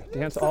dance. Yeah,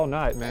 dance all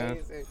night, man.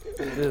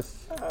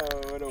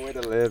 What a way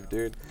to live,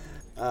 dude.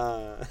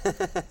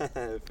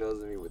 It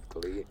fills me with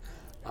glee.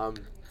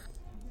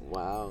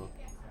 Wow.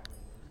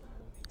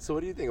 So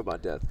what do you think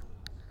about death?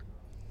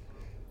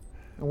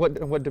 What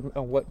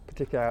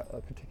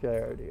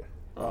particularity?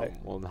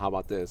 Well, how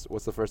about this?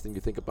 What's the first thing you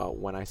think about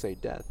when I say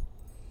death?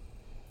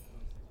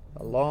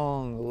 A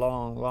long,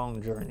 long, long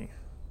journey.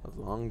 A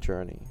long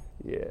journey.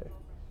 Yeah.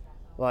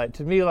 Like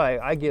to me, like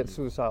I get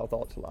suicidal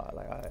thoughts a lot.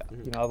 Like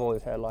I've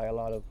always had like a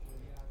lot of,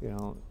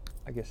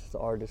 I guess it's the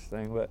artist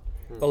thing, but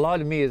a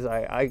lot of me is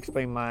I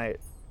explain my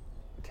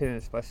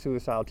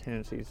suicidal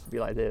tendencies to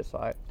be like this.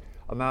 So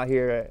I'm out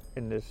here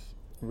in this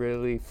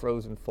really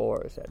frozen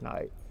forest at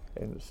night,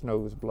 and the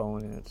snow is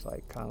blowing, and it's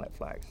like kind of like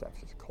Flagstaff.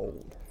 It's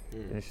cold,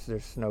 and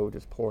there's snow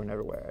just pouring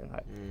everywhere.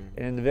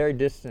 And in the very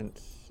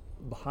distance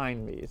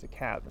behind me is a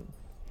cabin,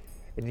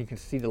 and you can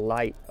see the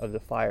light of the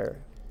fire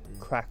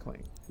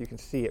crackling. You can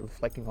see it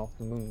reflecting off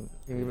the moon,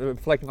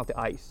 reflecting off the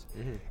ice,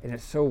 and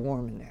it's so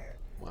warm in there.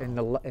 Wow.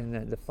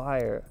 And the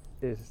fire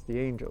is the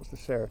angels, the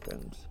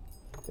seraphims,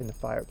 in the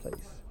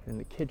fireplace. In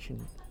the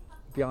kitchen,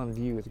 beyond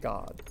view is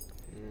God.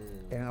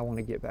 And I want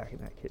to get back in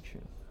that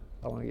kitchen.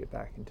 I want to get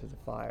back into the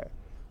fire.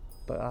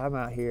 But I'm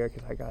out here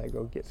because I got to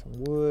go get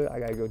some wood. I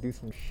got to go do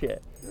some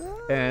shit.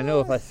 And I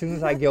know as soon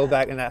as I go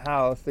back in that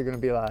house, they're going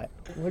to be like,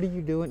 what are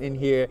you doing in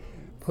here?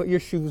 Put your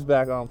shoes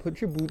back on.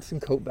 Put your boots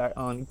and coat back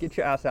on. Get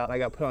your ass out. And I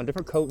got to put on a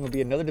different coat, and it'll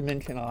be another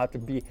dimension. I'll have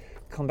to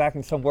come back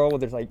in some world where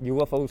there's like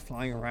UFOs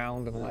flying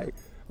around and like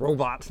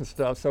robots and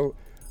stuff. So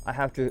I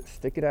have to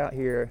stick it out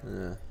here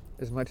Yeah.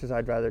 as much as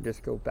I'd rather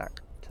just go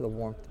back to the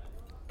warmth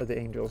of the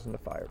angels in the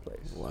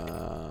fireplace.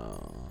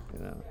 Wow. You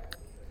know,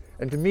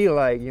 and to me,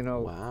 like, you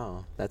know,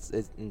 Wow.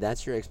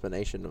 That's your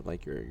explanation of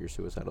like your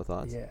suicidal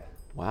thoughts. yeah.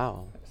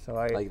 Wow. So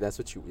I Like that's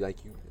what you like.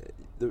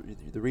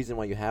 The reason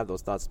why you have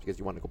those thoughts is because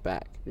you want to go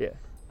back. yeah.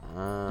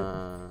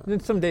 Ah. And then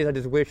some days I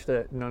just wish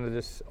that none of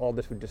this, all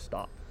this would just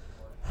stop.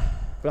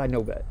 But I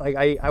know that. Like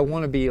I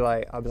want to be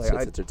like, I'll be like,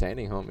 It's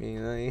entertaining,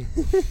 homie.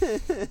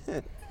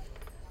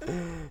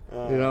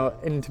 you know.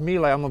 And to me,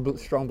 like, I'm a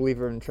strong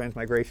believer in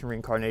transmigration,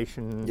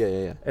 reincarnation.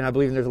 Yeah. And I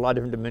believe there's a lot of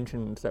different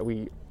dimensions that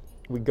we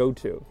go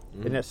to,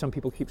 Mhm. and that some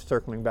people keep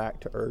circling back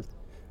to Earth.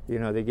 You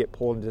know, they get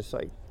pulled into this,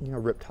 like, you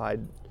know,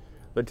 riptide.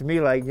 But to me,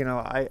 like, you know,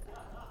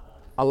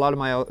 a lot of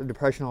my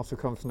depression also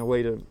comes from the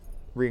way to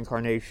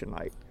reincarnation,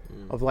 like,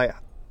 of like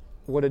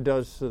what it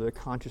does to the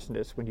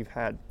consciousness when you've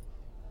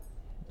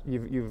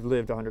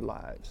lived 100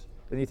 lives.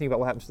 Then you think about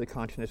what happens to the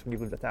consciousness when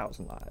you've lived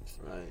 1,000 lives.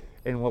 Right.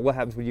 And what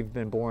happens when you've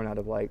been born out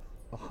of like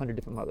 100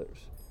 different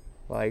mothers,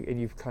 like, and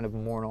you've kind of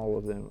mourned all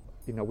of them.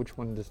 You know, which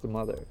one is the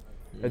mother?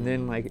 And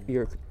then like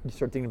you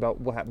start thinking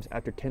about what happens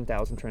after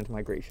 10,000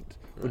 transmigrations,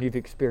 when Right. you've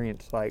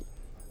experienced like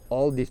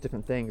all of these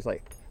different things.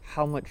 Like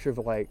how much of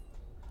like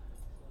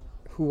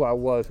who I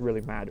was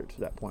really mattered to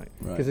that point.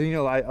 Right. Because you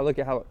know, I look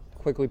at how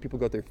quickly people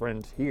go through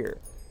friends here.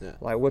 Yeah.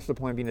 Like, what's the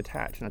point of being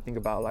attached? And I think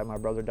about like my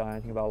brother dying. I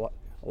think about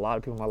a lot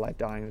of people in my life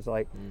dying. It's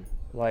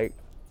like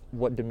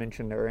what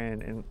dimension they're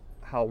in and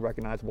how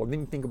recognizable. And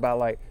then you think about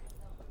like,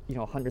 you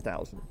know,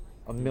 100,000,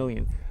 a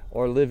million,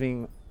 or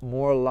living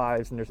more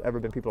lives than there's ever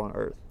been people on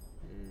Earth,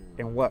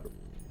 and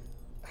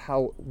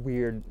how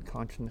weird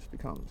consciousness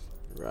becomes,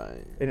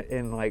 Right.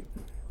 and like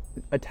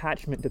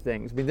attachment to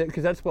things. I mean,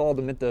 because that's what all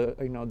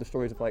the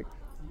stories of like,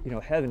 you know,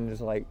 heaven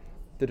is like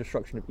the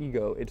destruction of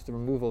ego. It's the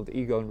removal of the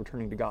ego and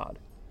returning to God.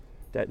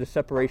 That the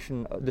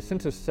separation, the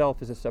sense of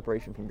self is a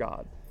separation from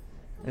God.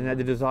 And that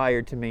the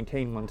desire to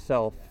maintain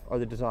oneself or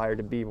the desire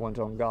to be one's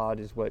own God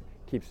is what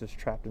keeps us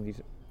trapped in these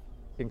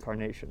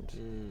incarnations.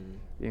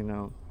 You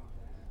know,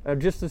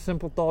 just the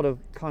simple thought of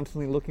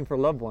constantly looking for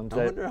loved ones.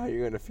 I wonder how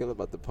you're gonna feel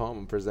about the poem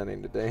I'm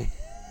presenting today.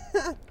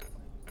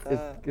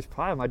 It's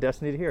probably my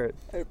destiny to hear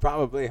it.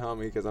 Probably,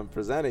 homie, because I'm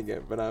presenting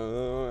it. But I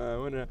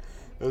wonder,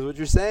 because what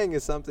you're saying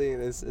is something.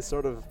 It's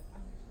sort of,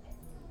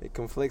 it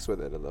conflicts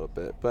with it a little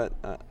bit. But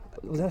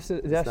That's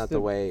it's not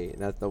the way.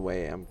 Not the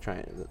way I'm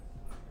trying.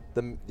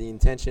 The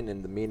intention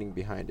and the meaning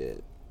behind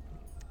it.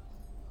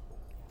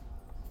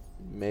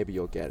 Maybe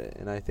you'll get it,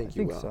 and I think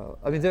you will. So.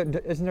 I mean,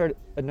 isn't there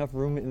enough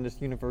room in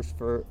this universe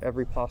for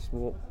every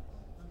possible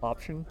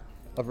option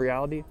of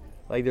reality?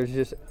 Like, there's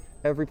just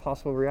every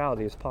possible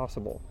reality is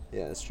possible.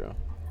 Yeah, that's true.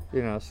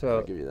 You know, so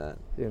I'll give you that.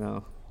 you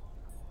know,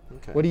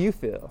 Okay. what do you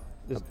feel?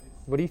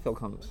 What do you feel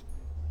comes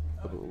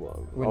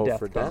when death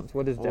for comes?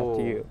 What is death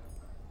to you?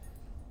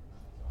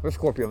 We're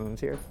Scorpio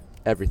moons here.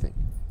 Everything.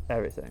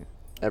 Everything.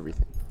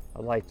 Everything. I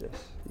like this.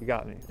 You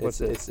got me. What's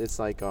this? It's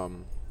like All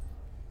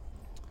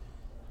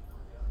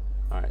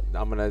right,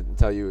 I'm gonna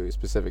tell you a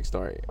specific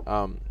story.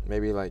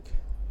 Maybe like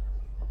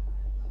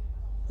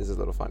this is a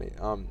little funny.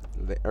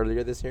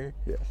 Earlier this year,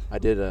 Yes. I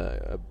did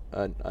a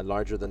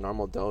larger than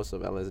normal dose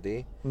of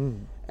LSD,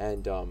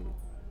 and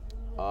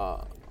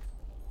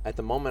at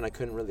the moment I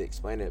couldn't really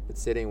explain it, but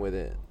sitting with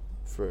it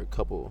for a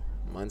couple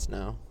months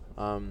now,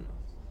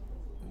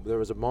 there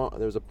was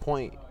a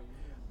point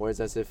where it's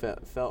as if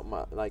it felt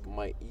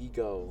my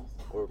ego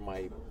or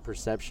my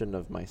perception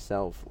of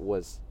myself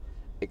was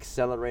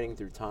accelerating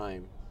through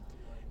time,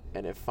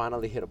 and it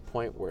finally hit a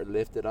point where it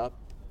lifted up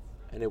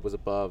and it was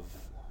above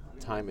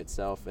time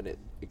itself, and it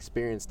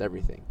experienced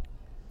everything,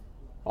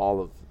 all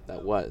of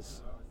that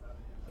was.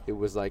 It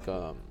was like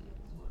a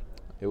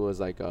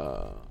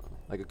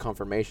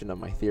confirmation of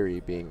my theory,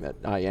 being that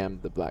I am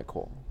the black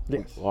hole.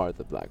 Yes. We are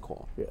the black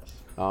hole.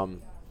 Yes.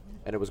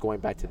 And it was going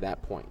back to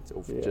that point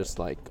of Yeah. just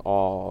like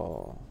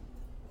all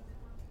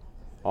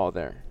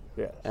there.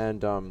 Yes.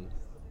 And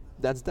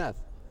that's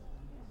death,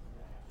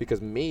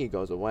 because me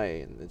goes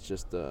away and it's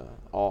just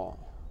all.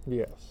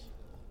 Yes.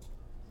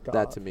 That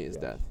God, to me is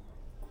yes. death.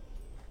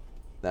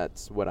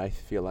 That's what I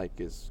feel like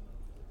is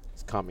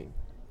coming.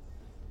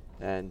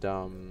 And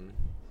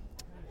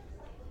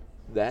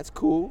that's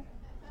cool,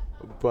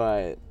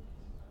 but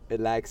it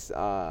lacks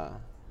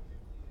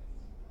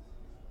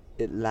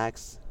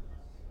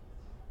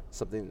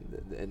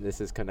something, and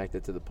this is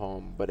connected to the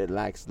poem, but it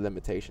lacks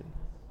limitation.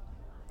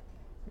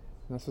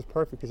 This is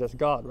perfect because that's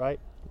God, right?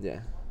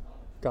 Yeah,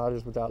 God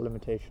is without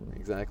limitation.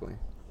 exactly.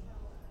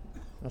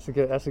 That's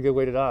a good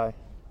way to die.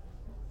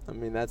 I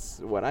mean, that's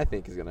what I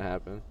think is gonna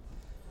happen.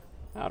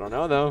 I don't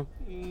know though.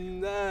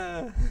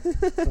 Nah.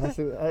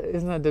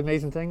 Isn't that the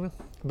amazing thing, though?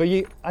 But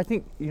I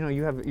think you know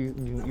you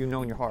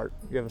know in your heart,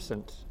 you have a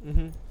sense.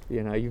 Mm-hmm.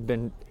 You know, you've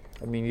been.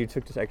 I mean, you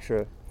took this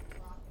extra.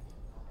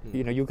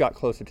 You know, you got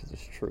closer to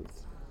this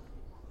truth.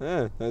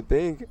 Yeah, I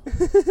think.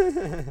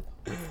 It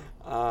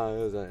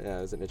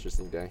was an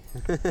interesting day.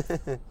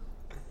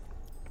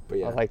 But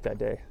yeah, I like that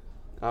day.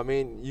 I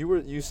mean,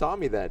 you saw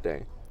me that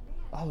day.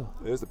 Oh.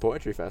 It was the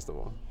poetry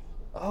festival.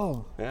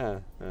 Oh. Yeah.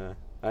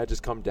 I had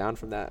just come down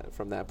from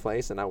that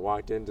place, and I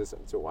walked in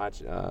to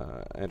watch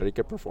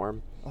Enrique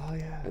perform. Oh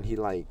yeah. And he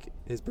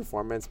his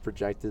performance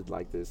projected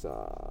like this.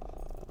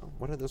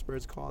 What are those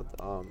birds called?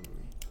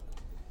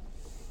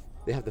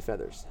 They have the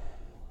feathers.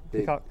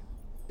 Peacock.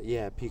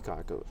 Yeah,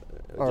 peacock.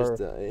 Or- Just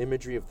the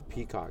imagery of the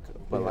peacock,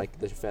 but Yeah. like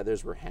the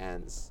feathers were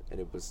hands, and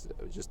it was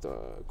just a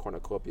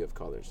cornucopia of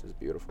colors. It was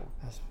beautiful.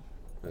 That's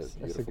It was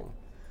that's a beautiful.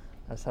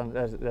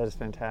 that is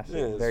fantastic.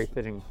 Yeah, it's Very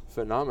fitting.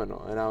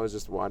 Phenomenal. And I was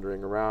just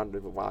wandering around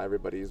while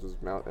everybody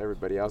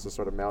else was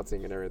sort of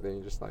melting and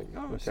everything, just like,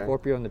 oh, okay.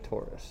 Scorpio and the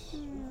Taurus.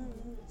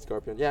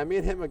 Scorpion. Yeah, me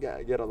and him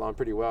get along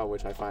pretty well,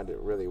 which I find it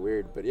really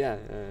weird. But yeah,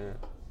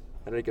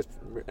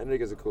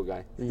 Enrique's a cool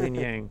guy. Yin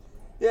yang.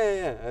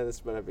 Yeah.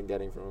 That's what I've been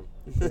getting from him.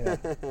 Yeah.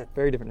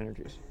 Very different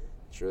energies.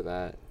 True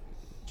that.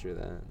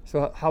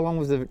 So how long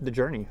was the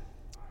journey?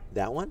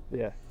 That one?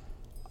 Yeah.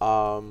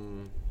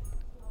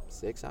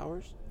 6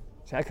 hours?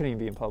 See, I couldn't even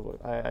be in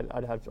public.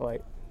 I'd have to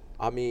like.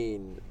 I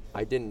mean,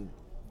 I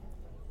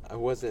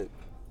wasn't.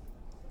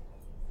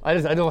 I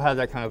don't have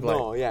that kind of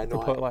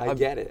like. I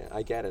get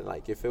it.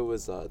 Like if it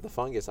was the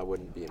fungus, I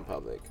wouldn't be in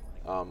public.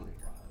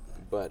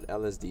 But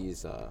LSD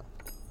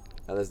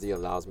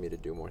allows me to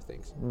do more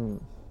things.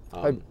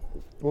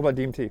 What about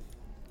DMT?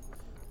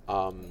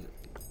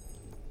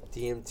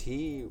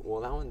 DMT,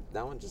 well,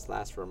 that one just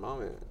lasts for a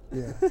moment.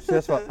 Yeah. See,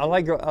 that's what I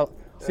like.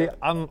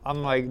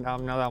 I'm like now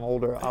that I'm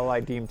older, I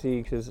like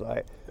DMT because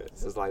like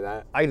It's just like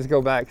that. I just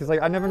go back because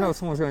like I never know if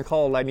someone's gonna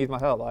call like needs my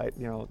help. Like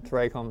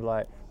Trey comes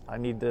like I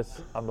need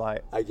this. I'm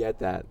like I get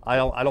that. I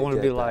don't want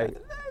to be get like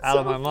that. out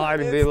of my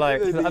mind and be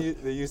like.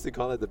 They used to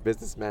call it the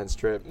businessman's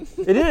trip.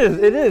 It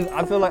is.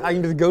 I feel like I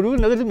can just go to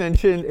another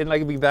dimension and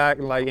like be back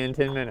in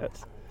 10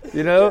 minutes.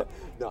 You know?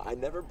 No, I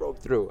never broke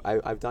through.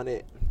 I've done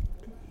it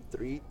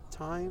 3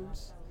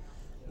 times.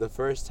 The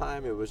first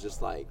time it was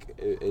just like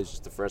it's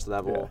just the first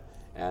level,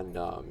 and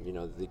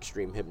the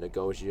extreme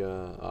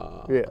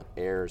hypnagogia,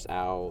 airs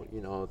out.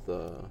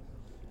 The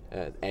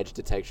edge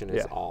detection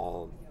is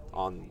all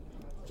on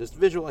just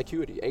visual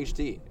acuity,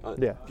 HD.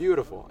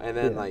 Beautiful. And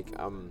then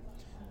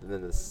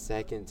then the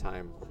second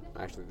time,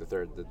 actually the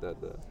third,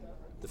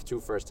 the 2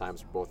 first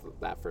times were both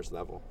that first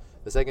level.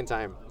 The second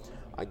time,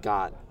 I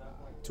got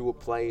to a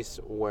place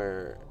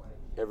where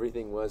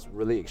everything was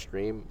really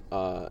extreme.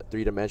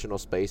 3-dimensional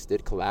space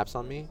did collapse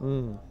on me.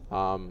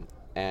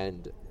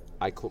 And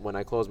when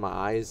I closed my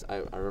eyes,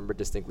 I remember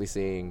distinctly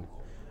seeing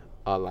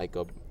like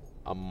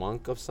a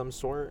monk of some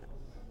sort,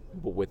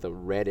 but with a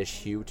reddish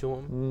hue to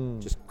him,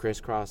 just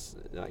crisscross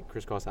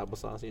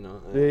applesauce,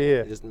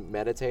 just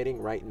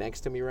meditating right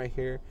next to me right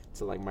here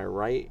to like my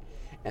right,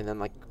 and then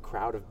like a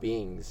crowd of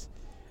beings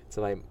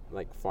to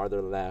like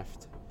farther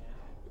left,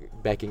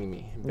 beckoning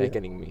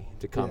me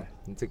to come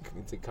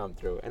to come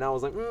through. And I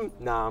was like,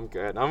 nah, I'm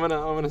good. I'm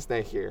gonna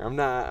stay here. I'm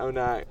not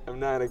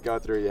gonna go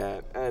through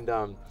yet. And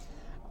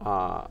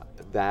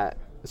that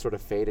sort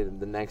of faded.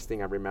 And the next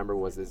thing I remember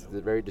was this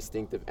very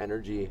distinctive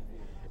energy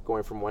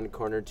going from one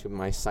corner to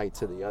my sight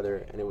to the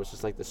other, and it was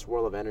just like the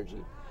swirl of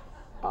energy.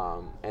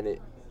 And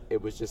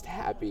it was just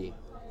happy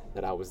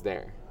that I was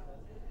there.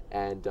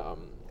 And I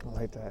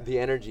like that. the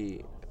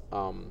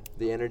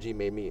energy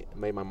made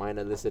my mind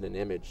elicit an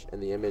image,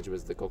 and the image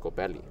was the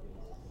Cocopelli.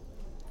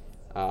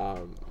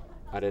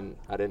 I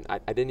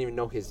didn't even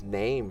know his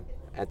name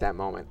at that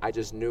moment. I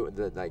just knew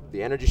that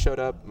the energy showed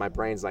up. My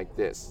brain's like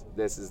this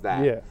is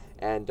that. Yeah.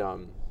 And a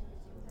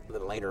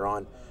little later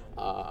on,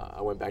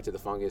 I went back to the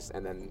fungus,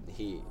 and then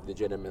he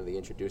legitimately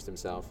introduced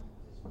himself.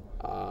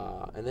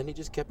 And then he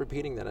just kept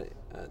repeating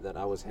that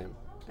I was him.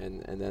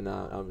 And then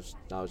I was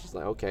just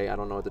like, okay, I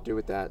don't know what to do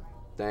with that.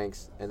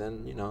 Thanks. And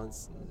then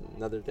it's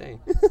another day.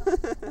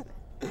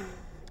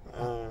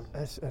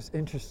 That's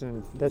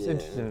interesting. That's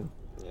interesting.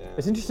 Yeah.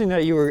 It's interesting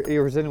that you were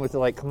presented with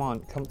like, come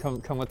on,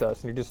 come with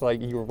us, and you're just like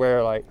you were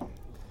aware like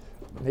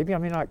maybe I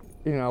may not.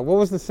 What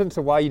was the sense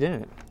of why you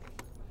didn't?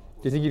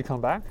 Do you think you'd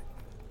come back?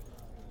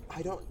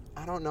 I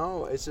don't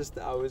know. It's just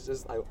I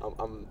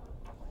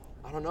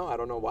don't know. I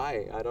don't know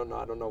why. I don't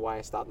know why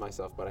I stopped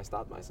myself, but I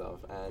stopped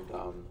myself, and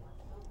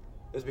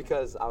it was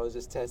because I was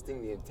just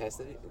testing the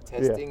intensity,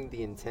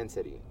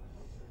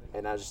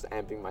 and I was just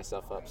amping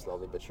myself up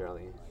slowly but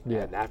surely.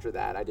 Yeah. And after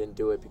that, I didn't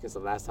do it because the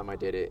last time I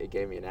did it, it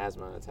gave me an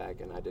asthma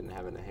attack, and I didn't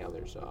have an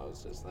inhaler, so I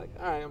was just like,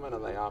 all right, I'm gonna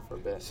lay off for a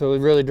bit. So it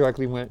really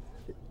directly went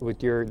with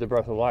the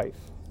breath of life.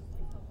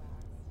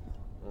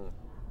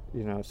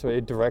 So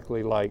it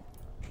directly like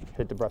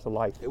hit the breath of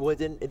life.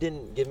 It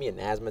didn't give me an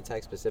asthma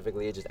attack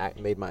specifically. It just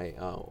made my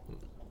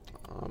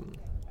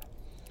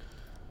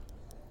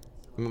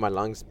my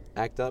lungs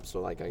act up.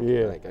 So I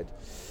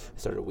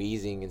started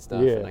wheezing and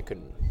stuff, and I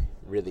couldn't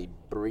really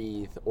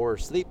breathe or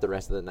sleep the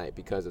rest of the night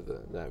because of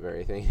that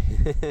very thing.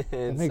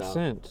 That makes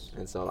sense.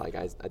 And so I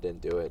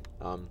didn't do it.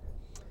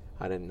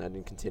 I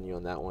didn't continue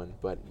on that one.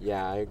 But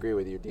yeah, I agree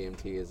with you.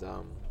 DMT is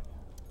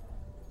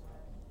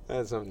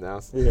that's something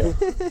else. Yeah.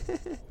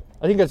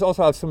 I think it's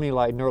also have so many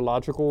like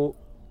neurological,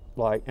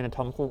 like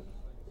anatomical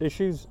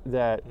issues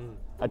that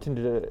I tend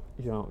to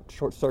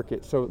short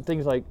circuit. So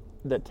things like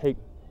that take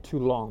too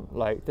long,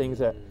 like things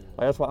that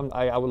like that's why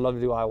I would love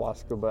to do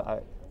ayahuasca, but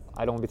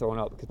I don't want to be throwing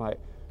up because my,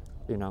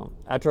 you know,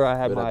 after I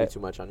had Would my that be too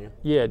much on you?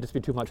 yeah, it'd just be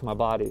too much in my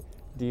body.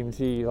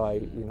 DMT,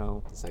 like, you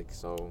know, It's like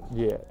so.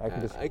 yeah, I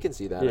can just I can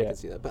see that. yeah. I can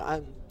see that. But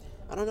I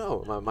don't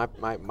know.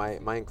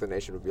 My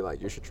inclination would be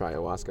like, you should try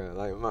ayahuasca.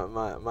 Like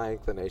my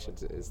inclination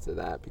is to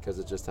that because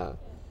it's just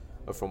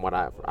from what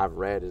I've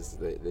read is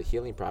the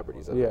healing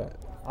properties of yeah. it.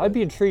 I'd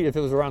be intrigued if it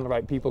was around the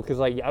right people because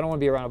like I don't want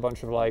to be around a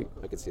bunch of like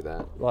I could see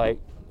that.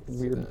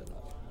 weird.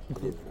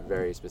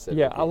 Very specific.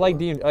 Yeah, I people. like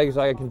DMT. Like,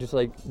 I can just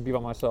like be by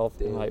myself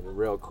and Damn, like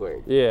real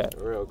quick. yeah.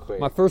 Real quick.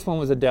 My first one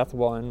was a death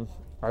one.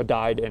 I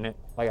died in it.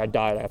 Like I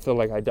died. I feel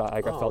like I died.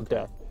 Like I felt okay.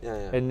 death. Yeah.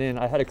 And then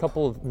I had a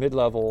couple of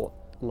mid-level,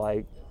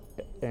 like,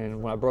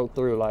 and when I broke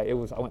through, like I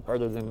went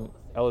further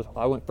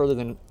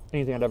than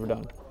anything I'd ever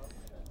done.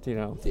 You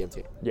know.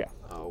 DMT. Yeah.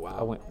 Oh wow.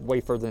 I went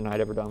way further than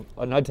I'd ever done,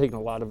 and I'd taken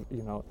a lot of,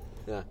 you know.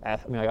 Yeah. I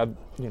mean, like, I've,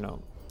 you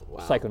know, Wow.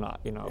 psychonaut.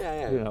 You know.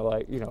 Yeah. You know,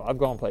 like, you know, I've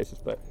gone places,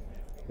 but,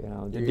 you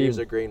know, the Your ears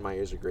are green. My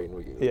ears are green.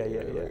 We Yeah.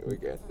 We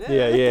good.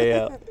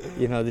 yeah.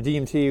 You know, the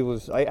DMT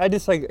was. I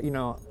just like, you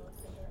know.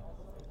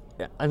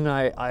 Yeah, and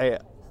I.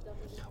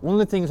 One of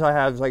the things I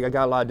have is like I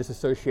got a lot of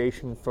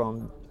disassociation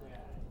from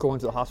going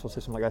to the hospital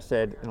system, like I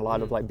said, and a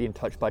lot of like being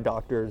touched by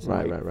doctors.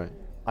 Right. Like, Right.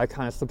 I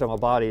kind of slipped out of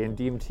my body, and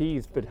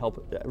DMT's been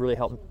really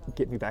helped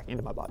get me back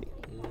into my body.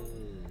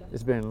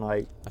 It's been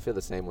like I feel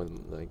the same with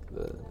like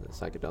the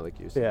psychedelic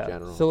use yeah. in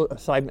general. So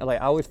aside, like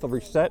I always feel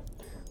reset,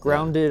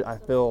 grounded. I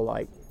feel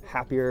like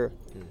happier.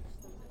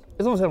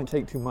 As long as I don't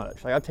take too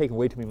much. Like I've taken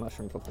way too many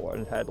mushrooms before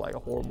and had like a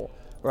horrible.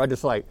 Where I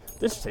just like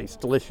this tastes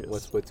delicious.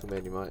 What's too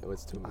many?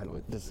 What's too many?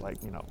 Just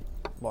like, you know,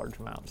 large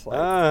amounts.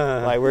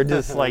 Like we're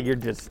just like you're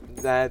just.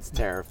 That's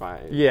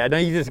terrifying. Yeah. Now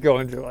you just go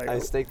into like. I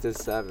stick to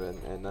 7,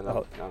 and then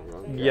I'm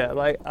Yeah.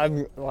 Like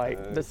I'm like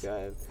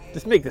God.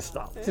 just make this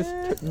stop.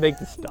 Just make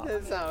this stop.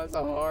 That sounds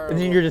horrible. And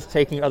then you're just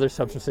taking other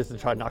substances to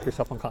try to knock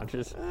yourself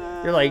unconscious.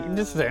 You're like,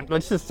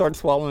 let's just start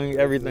swallowing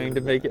everything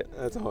to make it.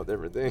 That's a whole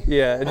different thing.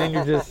 Yeah, and then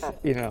you're just,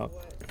 you know,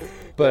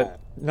 but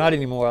not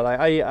anymore. Like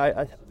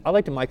I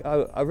like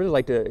to I really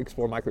like to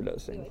explore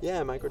microdosing.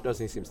 Yeah,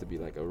 microdosing seems to be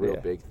like a real Yeah.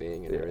 big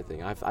thing and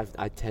everything.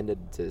 I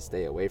tended to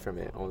stay away from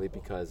it only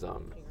because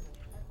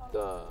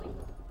the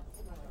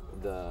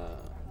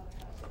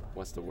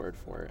what's the word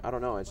for it? I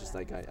don't know. It's just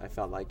like I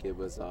felt like it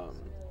was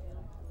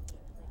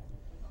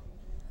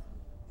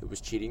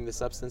cheating the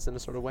substance in a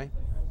sort of way.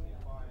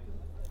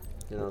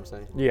 You know what I'm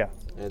saying? Yeah.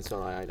 And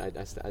so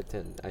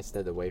I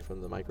stayed away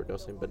from the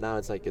microdosing, but now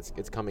it's like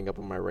it's coming up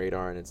on my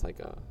radar and it's like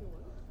a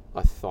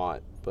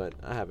thought, but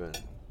I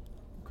haven't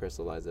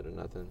crystallized it or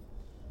nothing.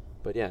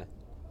 But yeah,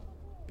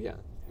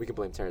 we can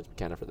blame Terrence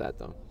McKenna for that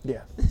though.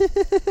 Yeah.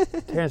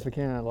 Terrence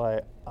McKenna,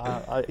 like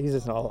he's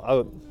just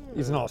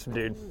he's an awesome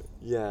dude.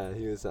 Yeah,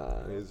 he was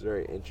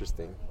very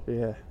interesting.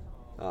 Yeah.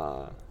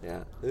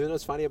 Yeah. You know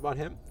what's funny about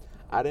him?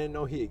 I didn't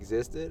know he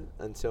existed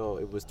until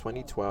it was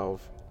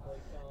 2012.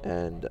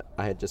 And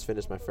I had just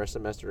finished my first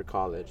semester of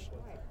college.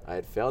 I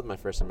had failed my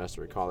first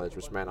semester of college,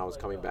 which meant I was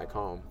coming back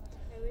home.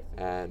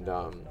 And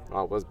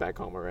I was back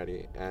home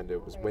already. And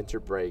it was winter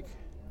break.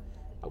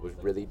 I was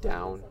really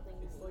down.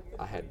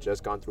 I had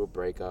just gone through a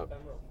breakup.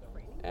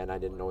 And I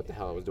didn't know what the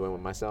hell I was doing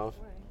with myself.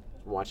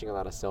 Watching a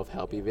lot of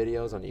self-helpy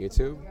videos on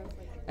YouTube.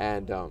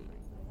 And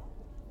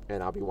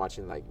I'll be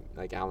watching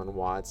like Alan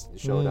Watts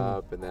showed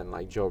up. And then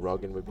like Joe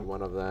Rogan would be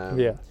one of them.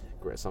 Yeah.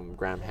 Some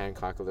Graham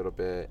Hancock a little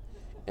bit.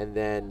 And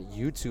then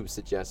YouTube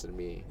suggested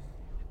me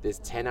this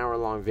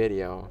 10-hour-long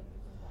video,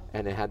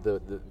 and it had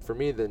the for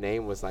me the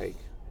name was like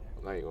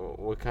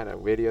what kind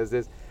of video is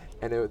this?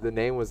 And the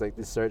name was like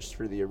the search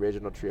for the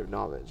original tree of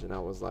knowledge, and I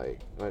was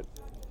like, what?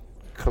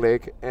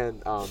 Click,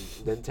 and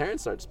then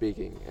Terrence started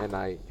speaking, and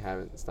I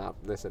haven't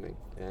stopped listening,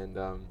 and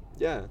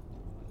yeah.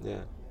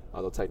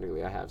 Although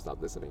technically I have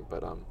stopped listening,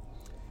 but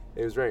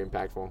it was very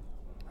impactful.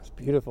 That's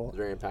beautiful. It was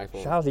very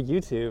impactful. Shout out to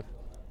YouTube.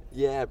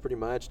 Yeah, pretty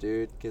much,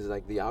 dude. Because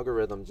like the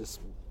algorithm just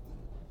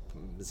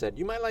said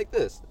you might like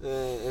this,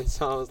 and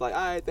so I was like, all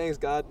right, thanks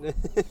God.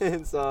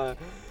 And so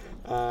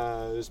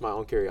just my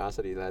own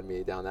curiosity led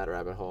me down that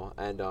rabbit hole,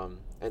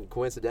 and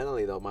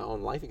coincidentally though, my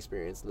own life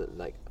experience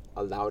like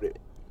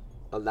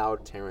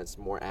allowed Terrence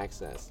more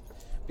access,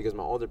 because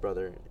my older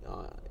brother,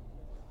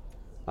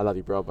 I love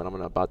you, bro, but I'm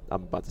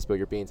about to spill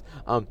your beans.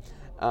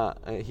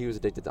 He was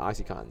addicted to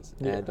OxyContins,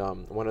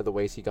 and one of the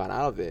ways he got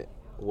out of it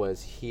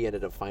was he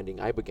ended up finding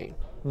Ibogaine.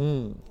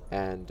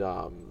 And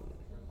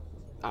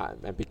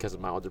because of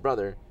my older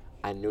brother,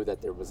 I knew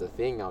that there was a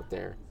thing out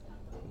there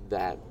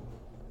that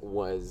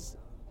was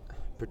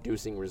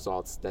producing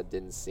results that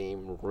didn't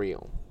seem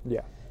real.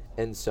 Yeah.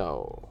 And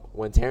so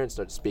when Terrence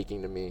started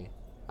speaking to me,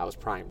 I was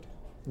primed.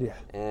 Yeah.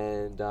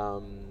 And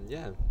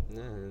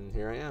and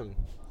here I am.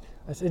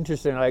 That's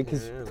interesting, like,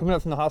 because coming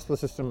up from the hospital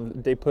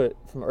system, they put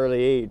from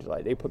early age,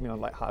 like they put me on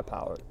like high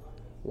powered,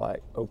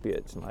 like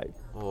opiates, and like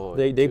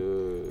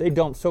they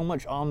dumped so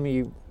much on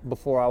me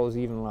before I was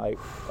even like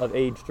of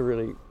age to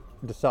really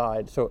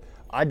decide. So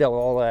I dealt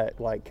with all that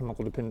like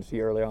chemical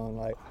dependency early on.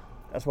 Like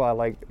that's why I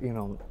like, you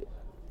know,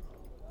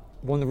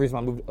 one of the reasons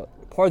I moved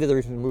part of the other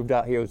reason we moved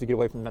out here was to get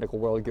away from the medical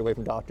world, get away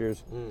from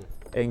doctors,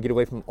 and get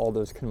away from all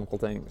those chemical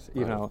things,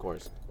 you know. Of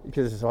course.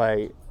 Because it's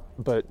like,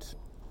 but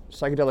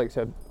psychedelics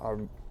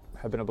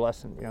have been a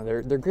blessing. You know, they're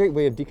a great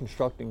way of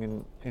deconstructing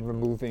and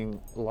removing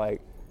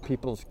like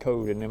people's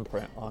code and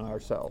imprint on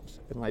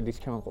ourselves and like these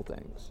chemical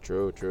things.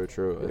 True.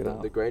 You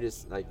know? The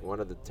greatest, like one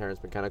of the Terrence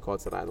McKenna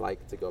quotes that I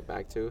like to go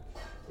back to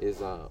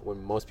is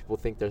when most people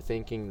think they're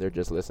thinking, they're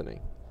just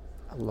listening.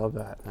 I love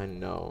that. I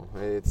know.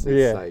 It's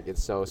Yeah. like,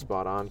 it's so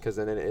spot on, because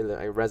then it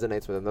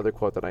resonates with another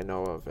quote that I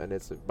know of, and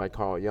it's by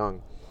Carl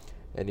Jung,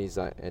 and he's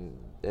and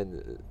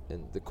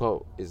the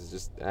quote is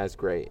just as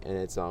great, and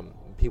it's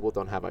people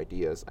don't have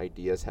ideas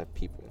have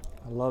people.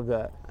 I love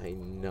that. I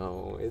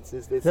know. It's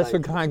That's like,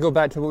 what kind of go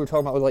back to what we were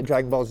talking about with like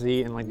Dragon Ball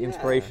Z and like the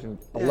inspiration.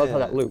 I love how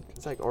that looped.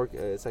 It's like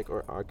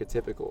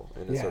archetypical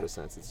in a Yeah. sort of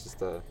sense. It's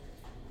just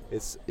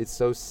it's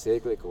so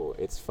cyclical.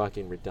 It's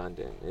fucking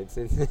redundant. It's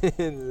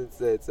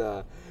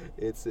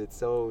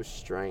so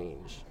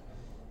strange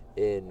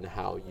in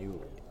how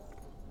you.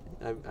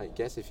 I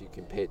guess if you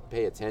can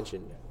pay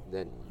attention,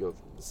 then you'll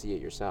see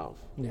it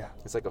yourself. Yeah.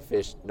 It's like a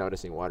fish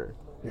noticing water.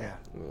 Yeah.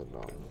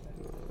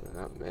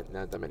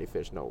 Not that many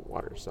fish know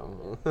water,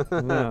 so.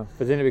 No,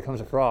 but then it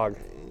becomes a frog.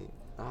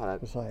 Oh,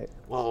 It's like,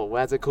 whoa,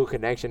 that's a cool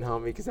connection,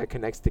 homie, because that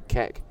connects to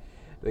Kek,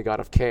 the god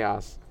of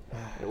chaos,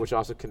 which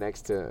also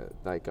connects to,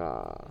 like,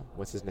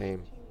 what's his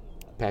name?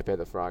 Pepe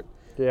the Frog,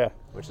 yeah.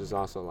 which is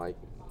also, like,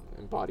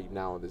 embodied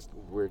now this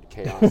weird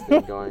chaos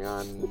thing going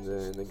on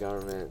in the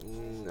government,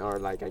 or,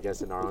 like, I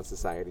guess in our own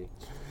society.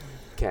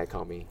 Kek,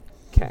 homie.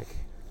 Kek.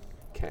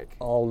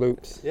 All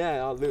loops. Yeah,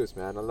 all loose,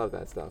 man. I love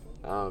that stuff.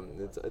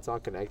 It's all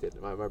connected.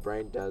 My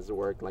brain does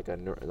work like a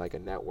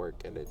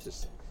network, and it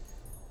just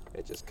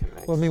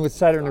connects. Well, I mean, with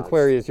Saturn dots.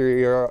 Aquarius,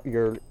 you're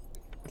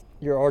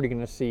already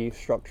going to see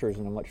structures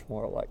in a much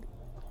more like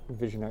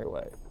visionary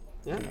way.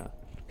 Yeah.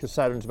 Because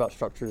Saturn's about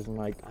structures and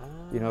like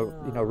you know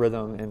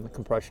rhythm, and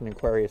compression.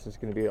 Aquarius is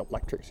going to be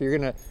electric. So you're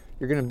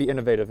gonna be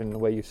innovative in the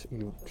way you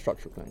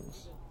structure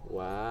things.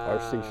 Wow.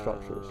 Or see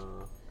structures.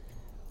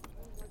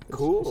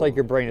 Cool. It's like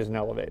your brain is an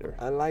elevator.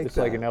 I like It's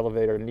that. like an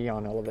elevator,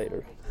 neon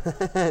elevator.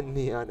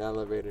 Neon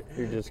elevator.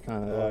 You're just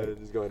kind of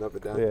Just going up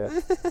and down. yeah.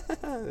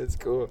 That's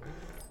cool.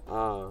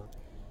 All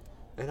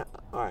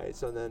right,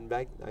 so then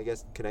back, I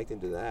guess,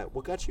 connecting to that,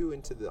 what got you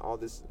into all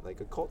this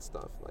like occult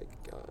stuff, like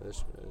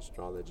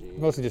astrology?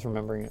 Mostly just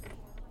remembering it.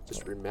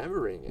 Just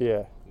remembering it.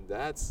 Yeah.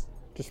 That's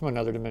Just from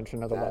another dimension,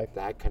 another life.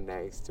 that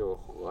connects to a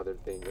whole other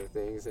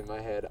things in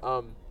my head.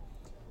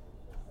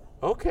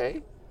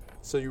 Okay,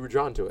 so you were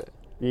drawn to it.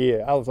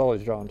 Yeah, I was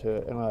always drawn to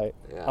it, and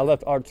Yeah. I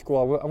left art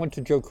school. I went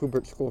to Joe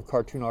Kubert School of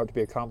Cartoon Art to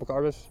be a comic book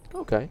artist.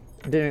 Okay.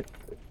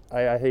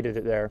 I hated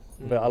it there,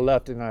 but I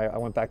left and I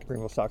went back to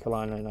Greenville, South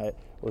Carolina, and I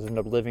ended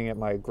up living at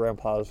my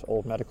grandpa's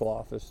old medical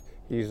office.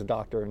 He's a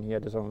doctor, and he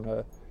had his own.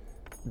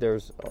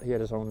 He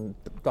had his own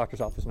doctor's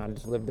office, and I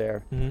just lived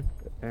there.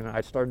 And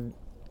I started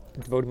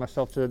devoting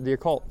myself to the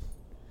occult.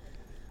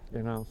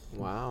 You know,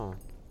 Wow.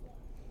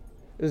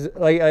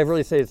 like I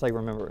really say, it's like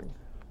remembering.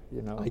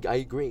 You know, I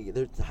agree.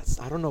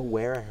 I don't know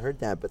where I heard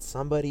that, but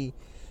somebody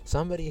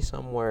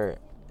somewhere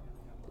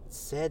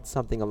said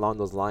something along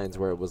those lines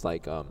where it was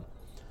like,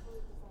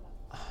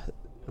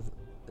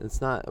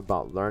 it's not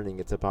about learning,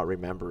 it's about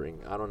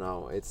remembering. I don't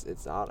know. It's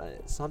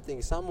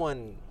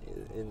someone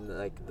in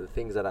like the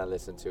things that I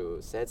listen to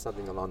said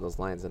something along those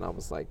lines, and I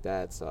was like,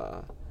 that's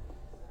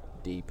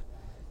deep.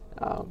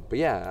 But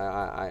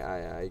yeah,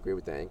 I agree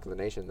with that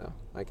inclination though.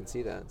 I can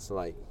see that. So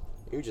like,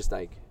 you just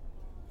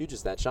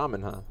that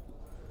shaman, huh?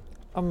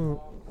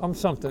 I'm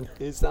something.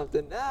 You're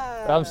something.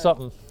 I'm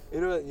something.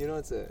 You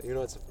know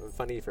what's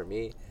funny for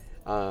me.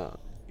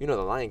 You know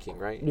The Lion King,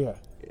 right? Yeah.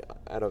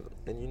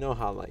 And you know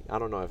how, like, I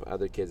don't know if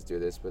other kids do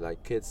this, but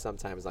like kids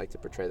sometimes like to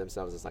portray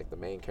themselves as like the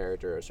main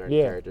character or certain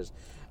characters.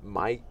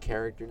 My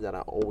character that I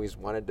always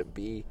wanted to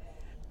be,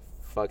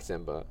 fuck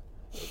Simba,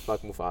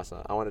 fuck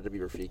Mufasa. I wanted to be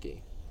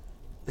Rafiki.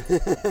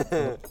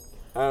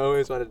 I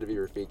always wanted to be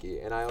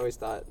Rafiki, and I always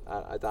thought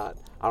I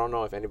don't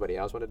know if anybody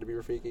else wanted to be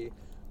Rafiki,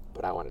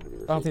 but I wanted to be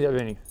Rafiki.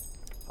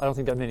 I don't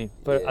think that many,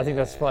 but I think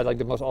that's probably like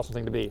the most awesome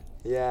thing to be.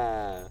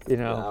 Yeah. You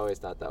know. I always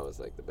thought that was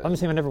like the best. I'm just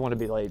saying I never want to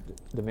be like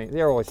the main.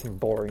 They always seem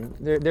boring.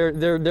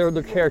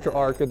 Their character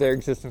arc of their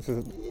existence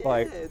is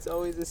like, it's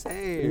always the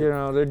same. you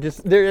know,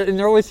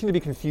 they always seem to be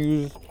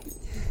confused.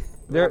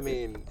 I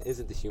mean,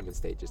 isn't the human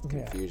state just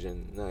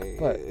confusion? Like,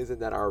 But-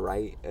 isn't that our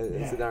right?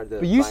 Isn't our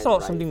But you divine saw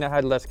right? something that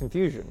had less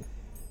confusion.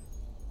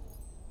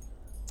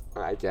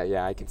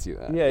 Yeah, I can see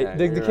that. Yeah,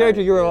 the you're character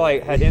right. you were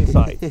like had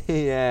insight.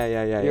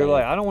 yeah. You're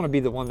like, I don't want to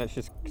be the one that's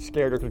just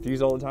scared or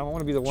confused all the time. I want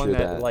to be the one True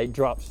that that. like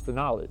drops the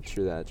knowledge.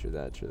 True that.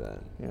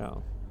 You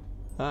know.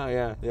 Oh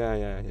yeah.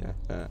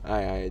 I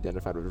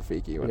identified with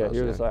Rafiki when I Yeah, was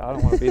you're young. just like, I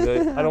don't want to be the.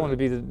 I don't want to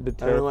be the I don't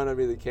terror. want to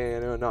be the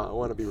king. I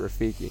want to be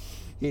Rafiki.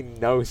 He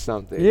knows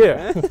something.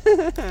 Yeah.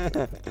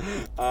 But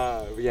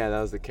yeah,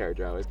 that was the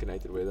character I always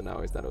connected with, and I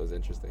always thought it was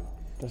interesting.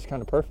 That's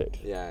kind of perfect.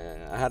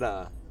 Yeah. I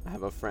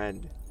have a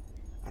friend.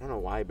 I don't know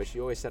why, but she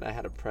always said I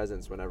had a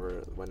presence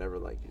whenever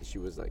like she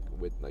was like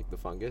with like the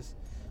fungus.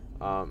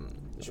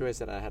 Sure, I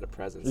said I had a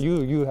presence.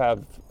 You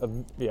have,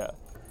 yeah,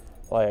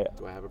 like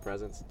Do I have a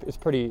presence? it's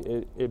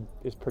pretty.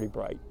 It's pretty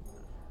bright.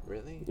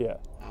 Really? Yeah.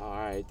 Oh, all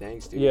right,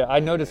 thanks, dude. Yeah, I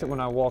notice it when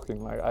I'm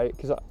walking. Like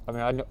because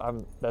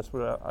I'm that's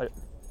what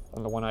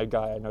I'm the one-eyed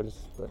guy. I notice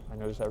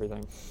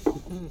everything.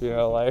 You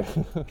know, like.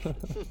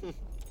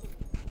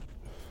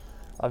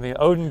 I mean,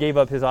 Odin gave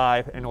up his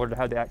eye in order to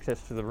have the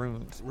access to the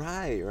runes.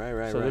 Right.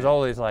 So there's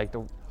always like the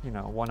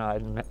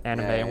one-eyed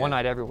anime and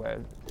one-eyed everywhere.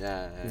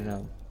 Yeah. You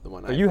know. The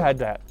one. But you had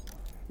that.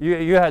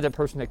 You had that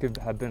person that could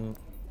have been.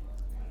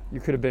 You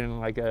could have been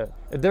like if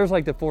there's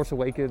like the Force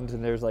Awakens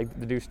and there's like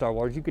the new Star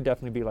Wars. You could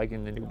definitely be like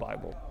in the new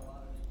Bible.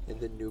 In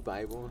the new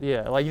Bible.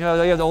 Yeah, like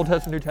they have the Old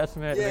Testament, New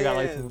Testament, and they got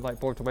like Yeah. some like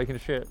Force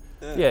Awakens shit.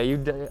 Yeah,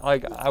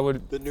 I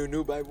would. The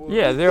new Bible.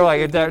 Yeah, they're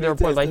like The they're New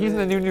like he's in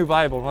the Testament. new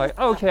Bible. I'm like,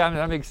 okay, I mean,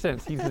 that makes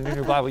sense. He's in the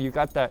new Bible. You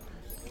got that.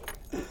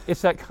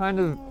 It's that kind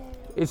of.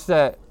 It's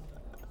that.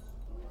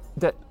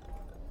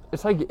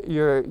 It's like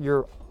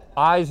your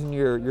eyes and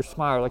your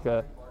smile are like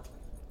a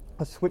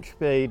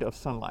switchblade of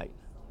sunlight.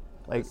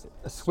 Like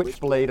a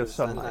switchblade of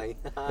sunlight.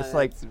 It's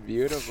like It's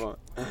beautiful.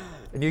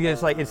 and you get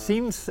it's like it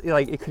seems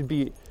like it could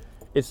be.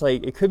 It's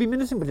like it could be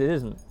menacing, but it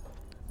isn't.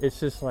 It's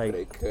just like But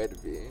it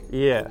could be.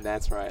 Yeah. And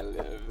that's where I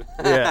live.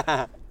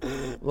 Yeah.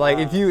 Like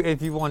if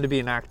you wanted to be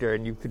an actor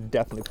and you could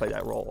definitely play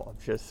that role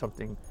of just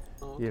something,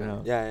 Okay. you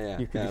know. Yeah.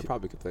 you could I be-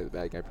 probably could play the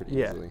bad guy pretty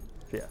Yeah. easily.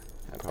 Yeah.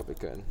 I probably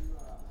could.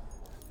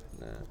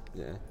 Nah.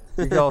 Yeah.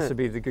 You could also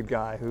be the good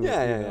guy who.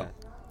 Yeah. you know,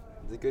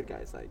 The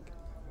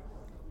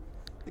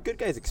good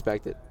guy's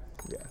expected,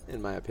 Yeah.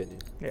 in my opinion.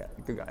 Yeah.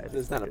 The good guy.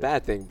 It's not a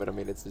bad thing, but I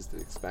mean, it's just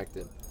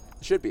expected.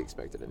 It should be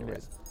expected,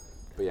 anyways.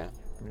 But yeah.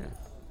 Yeah.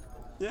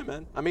 Yeah,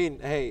 man. I mean,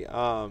 hey,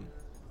 I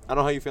don't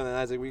know how you feeling,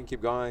 Isaac. We can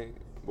keep going,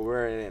 but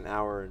we're in an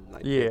hour and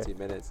like Yeah. 15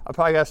 minutes. I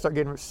probably gotta start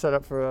getting set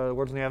up for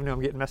Words on the Avenue.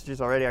 I'm getting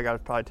messages already. I gotta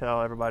probably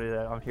tell everybody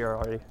that I'm here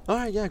already. All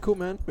right, yeah, cool,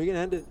 man. We can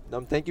end it.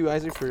 Thank you,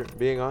 Isaac, for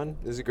being on.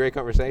 This is a great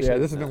conversation. Yeah,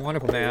 this has been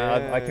wonderful,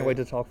 man. I can't wait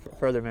to talk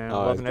further, man. I'm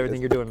loving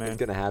everything you're doing, man. It's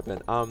gonna happen.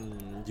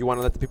 Do you want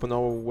to let the people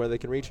know where they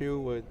can reach you?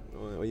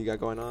 What you got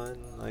going on?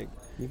 Like,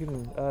 You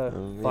can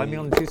find me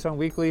on the Tucson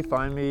Weekly.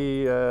 Find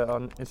me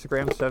on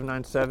Instagram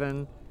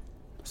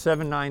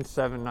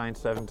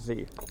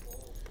 79797Z.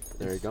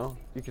 there you go.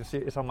 You can see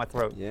it's on my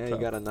throat. Yeah, so.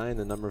 you got a 9,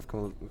 the number of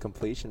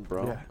completion,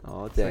 bro. Yeah.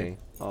 All day,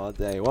 all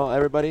day. Well,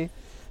 everybody,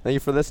 thank you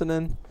for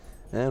listening,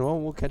 and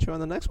we'll catch you on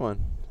the next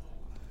one.